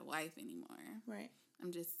I'm not a wife anymore. Right.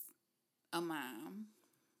 I'm just a mom.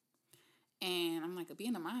 And I'm like,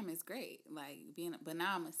 being a mom is great. Like, but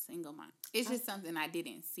now I'm a single mom. It's just something I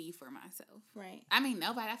didn't see for myself. Right. I mean,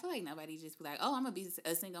 I feel like nobody just be like, oh, I'm going to be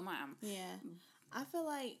a single mom. Yeah. I feel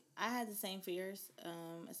like I had the same fears,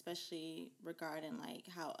 especially regarding, like,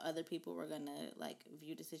 how other people were going to, like,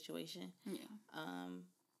 view the situation. Yeah.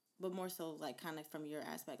 But more so, like, kind of from your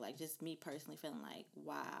aspect, like, just me personally feeling like,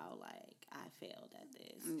 wow, like, I failed at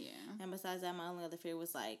this. Yeah. And besides that, my only other fear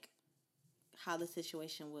was, like, how the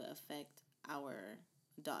situation would affect our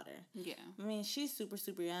daughter. Yeah. I mean, she's super,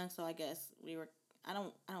 super young, so I guess I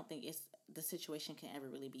don't think the situation can ever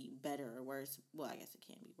really be better or worse. Well, I guess it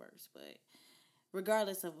can be worse, but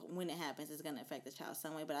regardless of when it happens, it's going to affect the child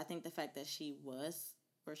some way. But I think the fact that she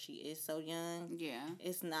is so young, yeah,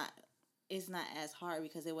 it's not as hard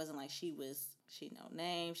because it wasn't like she know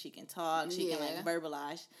names, she can talk, she can like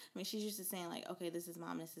verbalize. I mean, she's used to saying like, okay, this is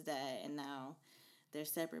mom, this is dad, and now they're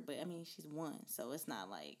separate. But I mean, she's one, so it's not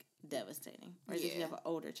like devastating. Whereas if you have an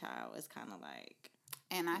older child, it's kind of like,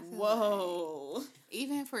 and I feel like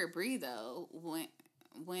even for Bree though,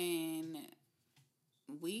 when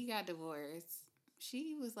we got divorced,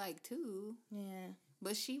 she was like 2. Yeah.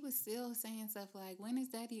 But she was still saying stuff like, when is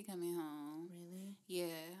daddy coming home? Really? Yeah.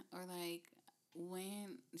 Or like,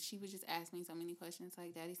 when she would just ask me so many questions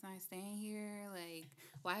like, daddy's not staying here? Like,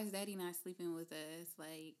 why is daddy not sleeping with us?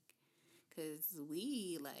 Like, because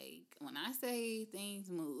we, like, when I say things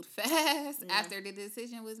moved fast after the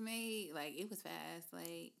decision was made, like, it was fast.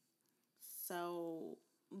 Like, so,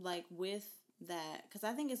 like, with that, because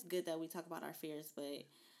I think it's good that we talk about our fears, but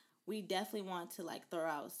we definitely want to, like, throw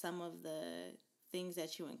out some of the things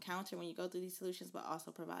that you encounter when you go through these solutions, but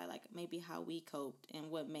also provide, like, maybe how we coped and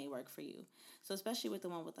what may work for you. So, especially with the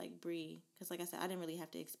one with, like, Bree, because, like I said, I didn't really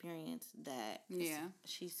have to experience that. Yeah.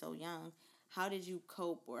 She's so young. How did you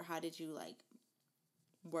cope, or how did you, like,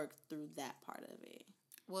 work through that part of it?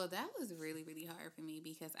 Well, that was really, really hard for me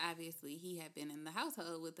because obviously he had been in the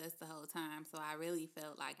household with us the whole time. So I really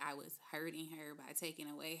felt like I was hurting her by taking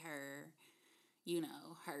away her,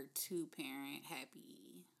 her 2-parent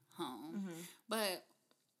happy home. Mm-hmm. But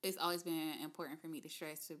it's always been important for me to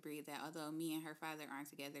stress to Bree that although me and her father aren't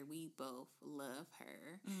together, we both love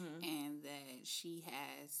her. Mm-hmm. And that she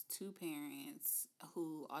has 2 parents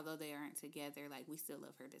who, although they aren't together, like, we still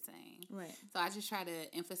love her the same. Right. So I just try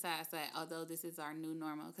to emphasize that although this is our new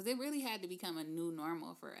normal, because it really had to become a new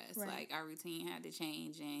normal for us. Right. Like, our routine had to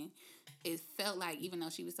change, and it felt like even though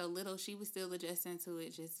she was so little, she was still adjusting to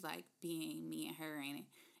it, just like being me and her. And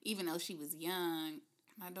even though she was young,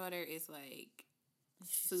 my daughter is like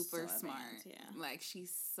super so smart. Like,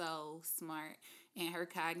 she's so smart, and her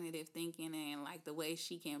cognitive thinking and like the way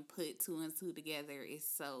she can put 2 and 2 together is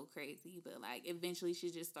so crazy. But like eventually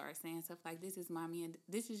she just starts saying stuff like, this is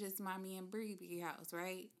just mommy and Bree house,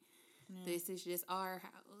 right? Yeah. This is just our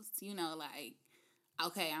house, like,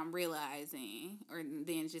 okay, I'm realizing, or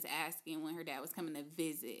then just asking when her dad was coming to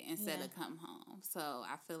visit instead of come home. So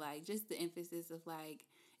I feel like just the emphasis of like,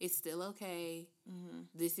 it's still okay. Mm-hmm.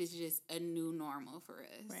 This is just a new normal for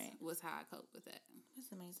us. Right. Was how I cope with that.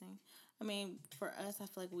 That's amazing. I mean, for us, I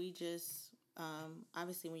feel like we just,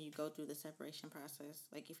 obviously when you go through the separation process,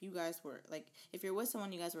 like if you're with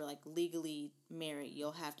someone, you guys were like legally married,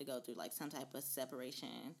 you'll have to go through like some type of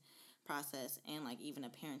separation process and like even a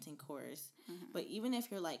parenting course. Mm-hmm. But even if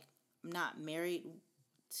you're like not married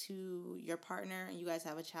to your partner and you guys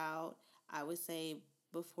have a child, I would say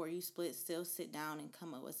before you split, still sit down and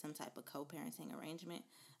come up with some type of co-parenting arrangement.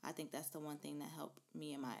 I think that's the one thing that helped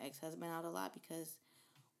me and my ex-husband out a lot because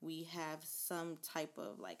we have some type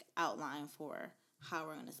of like outline for how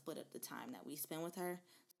we're going to split up the time that we spend with her.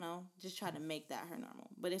 Just try to make that her normal.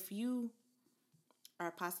 But if you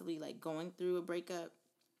are possibly like going through a breakup,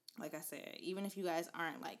 like I said, even if you guys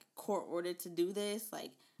aren't like court ordered to do this,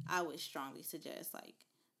 like I would strongly suggest like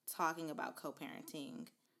talking about co-parenting,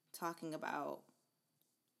 talking about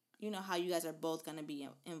how you guys are both going to be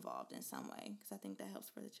involved in some way, because I think that helps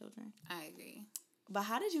for the children. I agree. But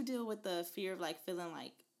how did you deal with the fear of like feeling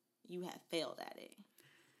like you had failed at it?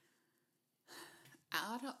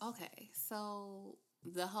 Okay, so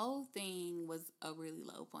the whole thing was a really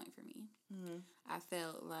low point for me. Mm-hmm. I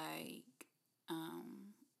felt like,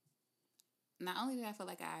 not only did I feel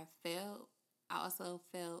like I failed, I also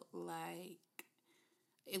felt like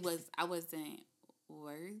I wasn't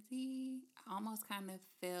worthy. I almost kind of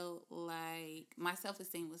felt like my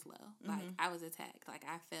self-esteem was low. Mm-hmm. Like I was attacked. Like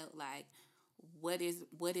I felt like, what is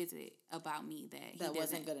it about me that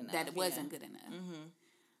wasn't good enough? That it wasn't good enough. Mm-hmm.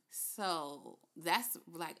 So that's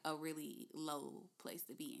like a really low place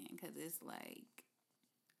to be in, because it's like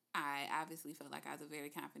I obviously felt like I was a very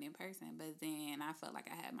confident person, but then I felt like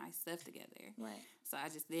I had my stuff together. Right. So I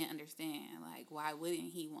just didn't understand, like, why wouldn't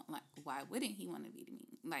he want to be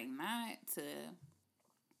me? Like, not to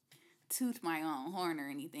toot my own horn or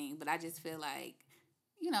anything, but I just feel like,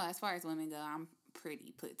 as far as women go, I'm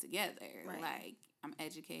pretty put together. Right. Like, I'm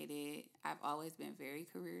educated. I've always been very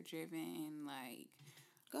career driven. Like,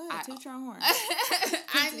 go ahead, toot your own horn.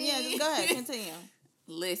 Just go ahead, continue.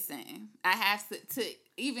 Listen, I have to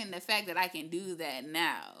even the fact that I can do that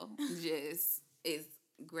now just is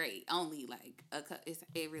great. Only like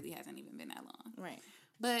it really hasn't even been that long. Right.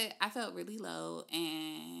 But I felt really low,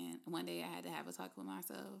 and one day I had to have a talk with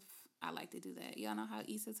myself. I like to do that. Y'all know how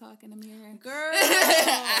Issa talk in the mirror? Girl.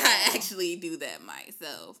 I actually do that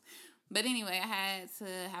myself. But anyway, I had to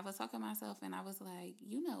have a talk with myself, and I was like,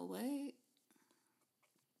 you know what?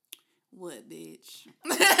 What, bitch?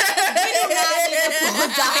 We do not need a full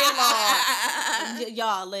dialogue.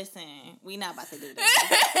 Y'all, listen. We not about to do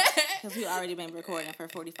that. Because we already been recording for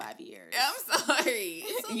 45 years. I'm sorry.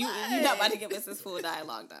 You're not about to give us this full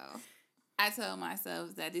dialogue, though. I told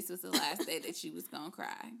myself that this was the last day that you was going to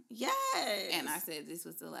cry. Yes. And I said this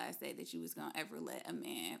was the last day that you was going to ever let a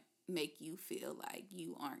man make you feel like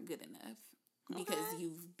you aren't good enough. Because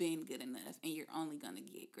you've been good enough and you're only going to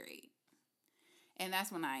get great. And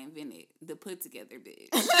that's when I invented the put together bitch.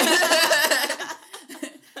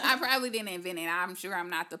 I probably didn't invent it. I'm sure I'm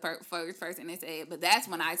not the first person to say it. But that's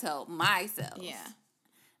when I told myself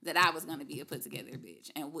that I was going to be a put together bitch.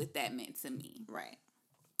 And what that meant to me. Right.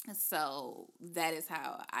 So that is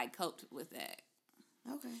how I coped with that.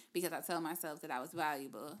 Okay. Because I told myself that I was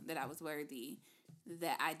valuable, that I was worthy,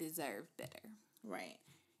 that I deserved better. Right.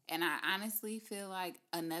 And I honestly feel like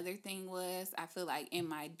another thing was, I feel like in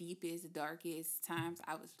my deepest, darkest times,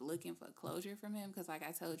 I was looking for closure from him. Because like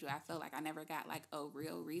I told you, I felt like I never got like a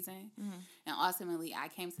real reason. Mm-hmm. And ultimately, I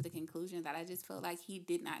came to the conclusion that I just felt like he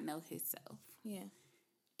did not know himself. Yeah.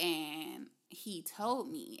 And he told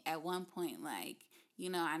me at one point, like,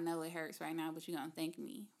 I know it hurts right now, but you're going to thank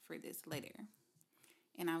me for this later.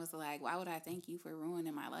 And I was like, why would I thank you for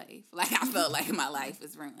ruining my life? Like, I felt like my life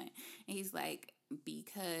was ruined. And he's like,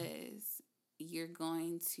 because you're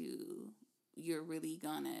really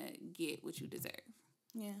going to get what you deserve.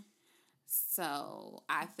 Yeah. So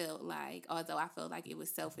I felt like, although I felt like it was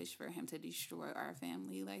selfish for him to destroy our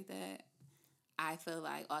family like that, I feel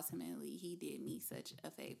like ultimately he did me such a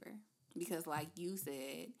favor. Because like you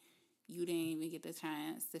said, you didn't even get the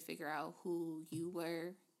chance to figure out who you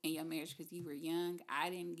were in your marriage because you were young. I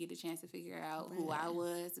didn't get a chance to figure out who I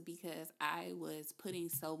was because I was putting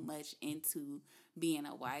so much into being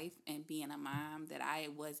a wife and being a mom that I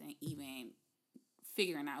wasn't even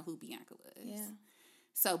figuring out who Bianca was. Yeah.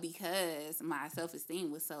 So because my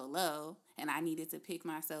self-esteem was so low and I needed to pick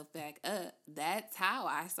myself back up, that's how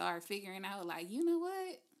I started figuring out, like, you know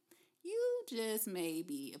what? You just may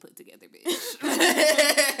be a put-together bitch.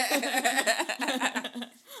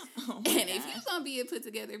 And if you gonna be a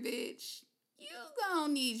put-together bitch, you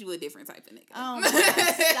gonna need you a different type of nigga. Oh, my God.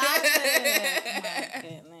 Stop it. My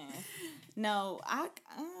goodness. No,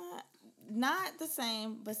 not the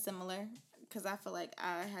same, but similar. Because I feel like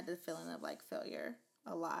I had the feeling of, like, failure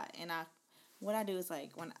a lot. And what I do is,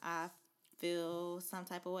 like, when I feel some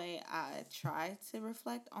type of way, I try to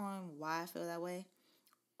reflect on why I feel that way.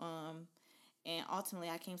 And ultimately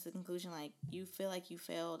I came to the conclusion, like, you feel like you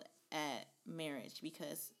failed at marriage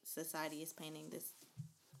because society is painting this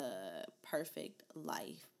perfect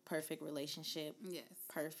life, perfect relationship,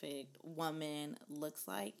 perfect woman looks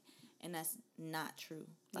like, and that's not true.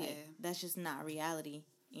 Like, that's just not reality.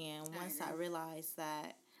 And once I realized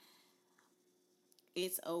that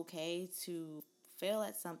it's okay to fail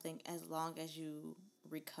at something as long as you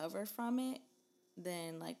recover from it,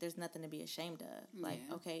 then, like, there's nothing to be ashamed of. Like,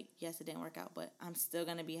 okay, yes, it didn't work out, but I'm still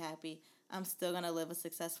going to be happy. I'm still going to live a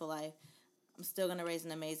successful life. I'm still going to raise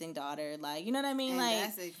an amazing daughter. Like, you know what I mean? And like,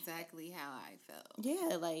 that's exactly how I felt.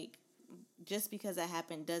 Yeah, like, just because that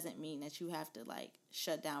happened doesn't mean that you have to, like,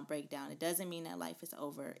 shut down, break down. It doesn't mean that life is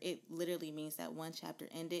over. It literally means that one chapter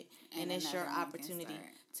ended, and it's your opportunity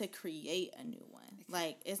to create a new one. Exactly.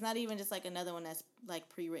 Like, it's not even just, like, another one that's, like,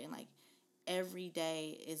 pre-written. Like, every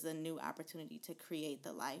day is a new opportunity to create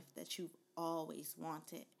the life that you've always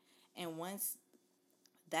wanted. And once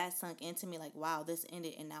that sunk into me, like, wow, this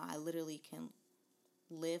ended, and now I literally can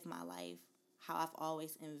live my life how I've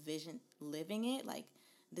always envisioned living it. Like,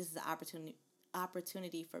 this is the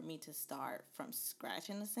opportunity for me to start from scratch,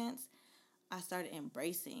 in a sense. I started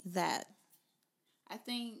embracing that. I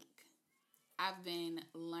think I've been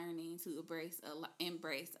learning to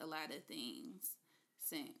embrace a lot of things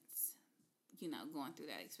since, going through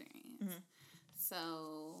that experience. Mm-hmm.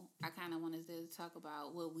 So I kind of wanted to talk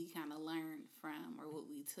about what we kind of learned from, or what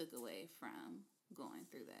we took away from going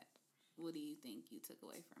through that. What do you think you took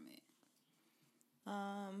away from it?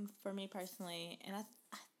 For me personally, and I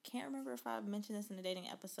can't remember if I mentioned this in the dating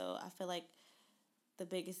episode, I feel like the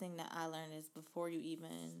biggest thing that I learned is before you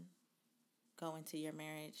even go into your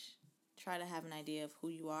marriage, try to have an idea of who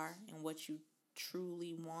you are and what you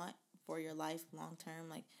truly want for your life long term,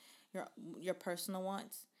 like your personal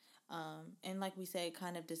wants. And like we said,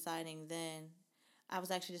 kind of deciding then. I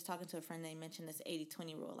was actually just talking to a friend, they mentioned this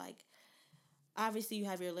 80-20 rule. Like, obviously you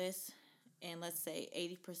have your list, and let's say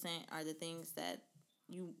 80% are the things that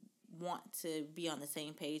you want to be on the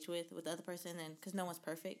same page with the other person, and because no one's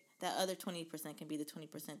perfect, that other 20% can be the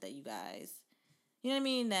 20% that you guys, you know what I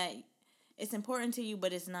mean, that it's important to you,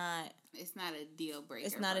 but it's not a deal breaker.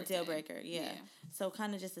 It's not a deal breaker, yeah. So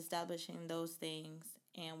kind of just establishing those things,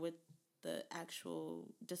 and with the actual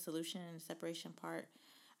dissolution and separation part,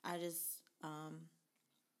 I just, I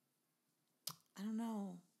don't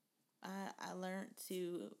know. I learned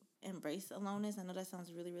to embrace aloneness. I know that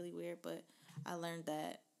sounds really, really weird, but I learned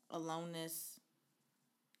that aloneness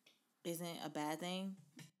isn't a bad thing.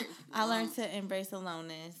 I learned to embrace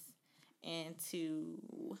aloneness and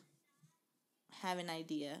to have an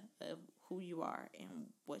idea of who you are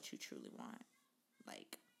and what you truly want.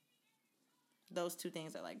 Like, those two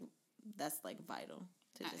things are that's vital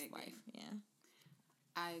to just life. Yeah.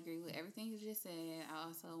 I agree with everything you just said. I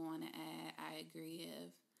also want to add, I agree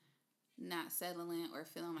of not settling or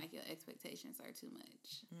feeling like your expectations are too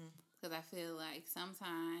much. Because I feel like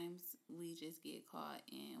sometimes we just get caught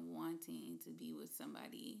in wanting to be with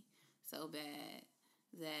somebody so bad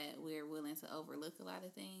that we're willing to overlook a lot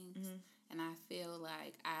of things. And I feel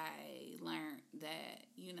like I learned that,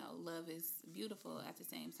 love is beautiful at the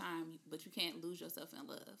same time, but you can't lose yourself in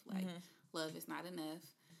love. Like, love is not enough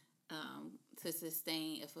to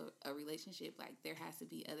sustain a relationship. Like, there has to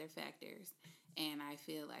be other factors. And I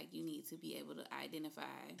feel like you need to be able to identify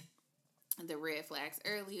the red flags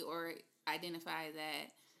early, or identify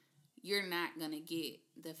that you're not going to get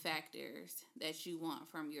the factors that you want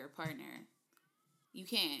from your partner. You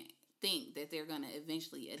can't think that they're going to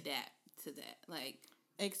eventually adapt to that. Like,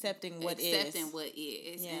 accepting what is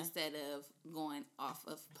instead of going off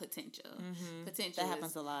of potential. Potential that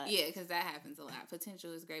happens a lot. Yeah, because that happens a lot.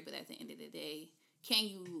 Potential is great, but at the end of the day, can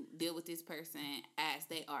you deal with this person as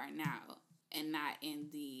they are now, and not in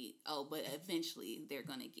but eventually they're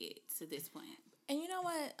going to get to this point. And you know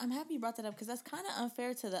what? I'm happy you brought that up, because that's kind of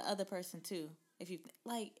unfair to the other person too. If you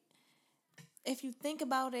think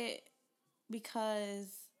about it,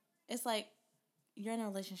 because it's like you're in a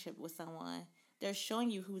relationship with someone, they're showing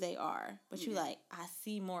you who they are, but you I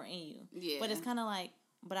see more in you. Yeah. But it's kind of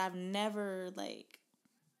but I've never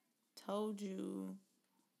told you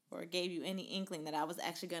or gave you any inkling that I was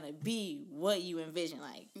actually going to be what you envision.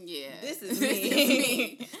 This is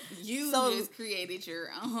me. You just created your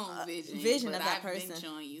own vision of that person. I've been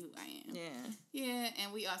showing you who I am. Yeah. Yeah,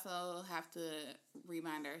 and we also have to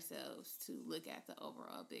remind ourselves to look at the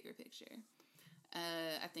overall bigger picture.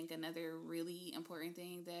 I think another really important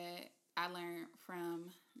thing that I learned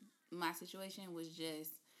from my situation was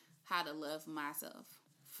just how to love myself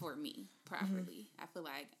for me properly. I feel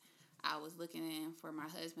like I was looking for my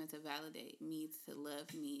husband to validate me, to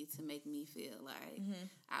love me, to make me feel like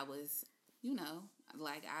I was,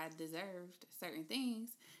 like I deserved certain things.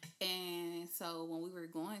 And so when we were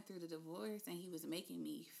going through the divorce and he was making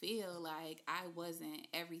me feel like I wasn't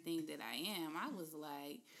everything that I am, I was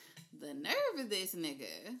like, the nerve of this nigga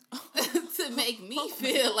to make me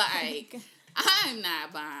feel like I'm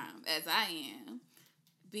not bomb as I am.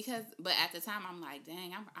 But at the time, I'm like,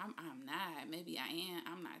 dang, I'm not. Maybe I am.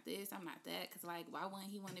 I'm not this. I'm not that. Because, why wouldn't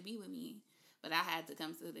he want to be with me? But I had to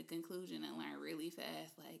come to the conclusion and learn really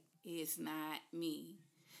fast, it's not me.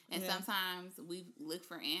 And sometimes we look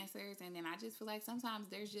for answers, and then I just feel like sometimes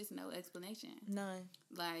there's just no explanation. None.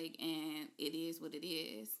 And it is what it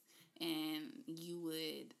is. And you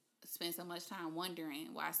would spend so much time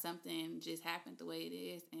wondering why something just happened the way it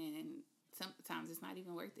is, and sometimes it's not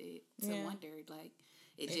even worth it to wonder.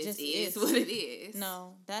 It just is what it is.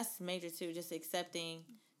 No, that's major too. Just accepting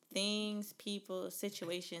things, people,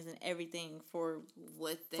 situations, and everything for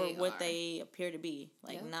what they appear to be.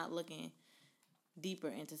 Not looking deeper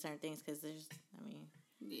into certain things, because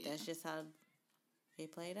that's just how they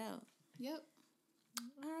played out. Yep.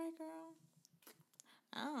 All right, girl.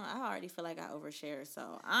 I already feel like I overshare,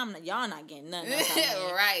 so y'all not getting nothing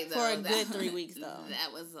else right, though. For a good 3 weeks, though.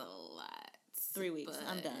 That was a lot. 3 weeks.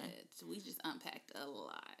 I'm done. We just unpacked a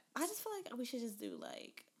lot. I just feel like we should just do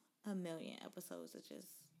 1 million episodes of just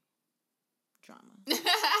drama.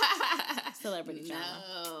 Celebrity drama.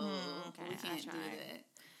 No. Okay, we can't do that.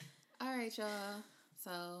 All right, y'all.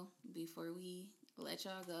 So, before we let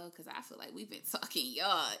y'all go, because I feel like we've been talking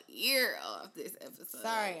y'all ear off this episode.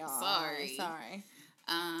 Sorry, y'all. Sorry.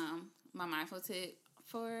 My mindful tip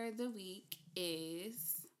for the week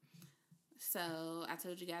is, so I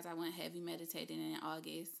told you guys I went heavy meditating in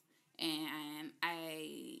August, and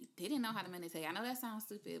I didn't know how to meditate. I know that sounds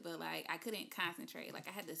stupid, but, like, I couldn't concentrate. Like,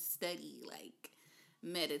 I had to study, like,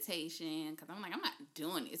 meditation, because I'm like, I'm not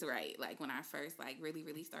doing this right, like, when I first, like, really,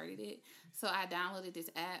 really started it. So I downloaded this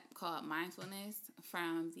app called Mindfulness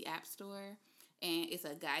from the App Store, and it's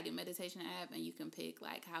a guided meditation app, and you can pick,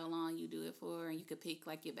 like, how long you do it for, and you can pick,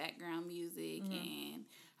 like, your background music, and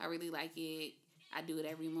I really like it. I do it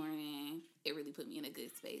every morning. It really put me in a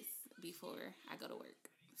good space before I go to work.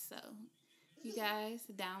 So, you guys,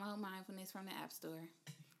 download Mindfulness from the App Store.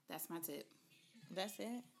 That's my tip. That's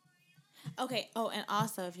it. Okay. Oh, and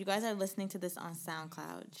also, if you guys are listening to this on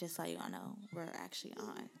SoundCloud, just so you all know, we're actually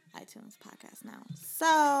on iTunes podcast now.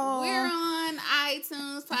 So we're on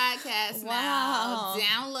iTunes podcast now.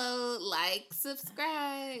 Download, like,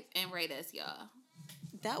 subscribe, and rate us, y'all.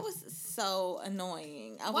 That was so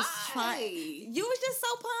annoying. I Why? was trying. You was just so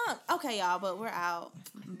pumped. Okay, y'all, but we're out.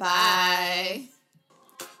 Bye.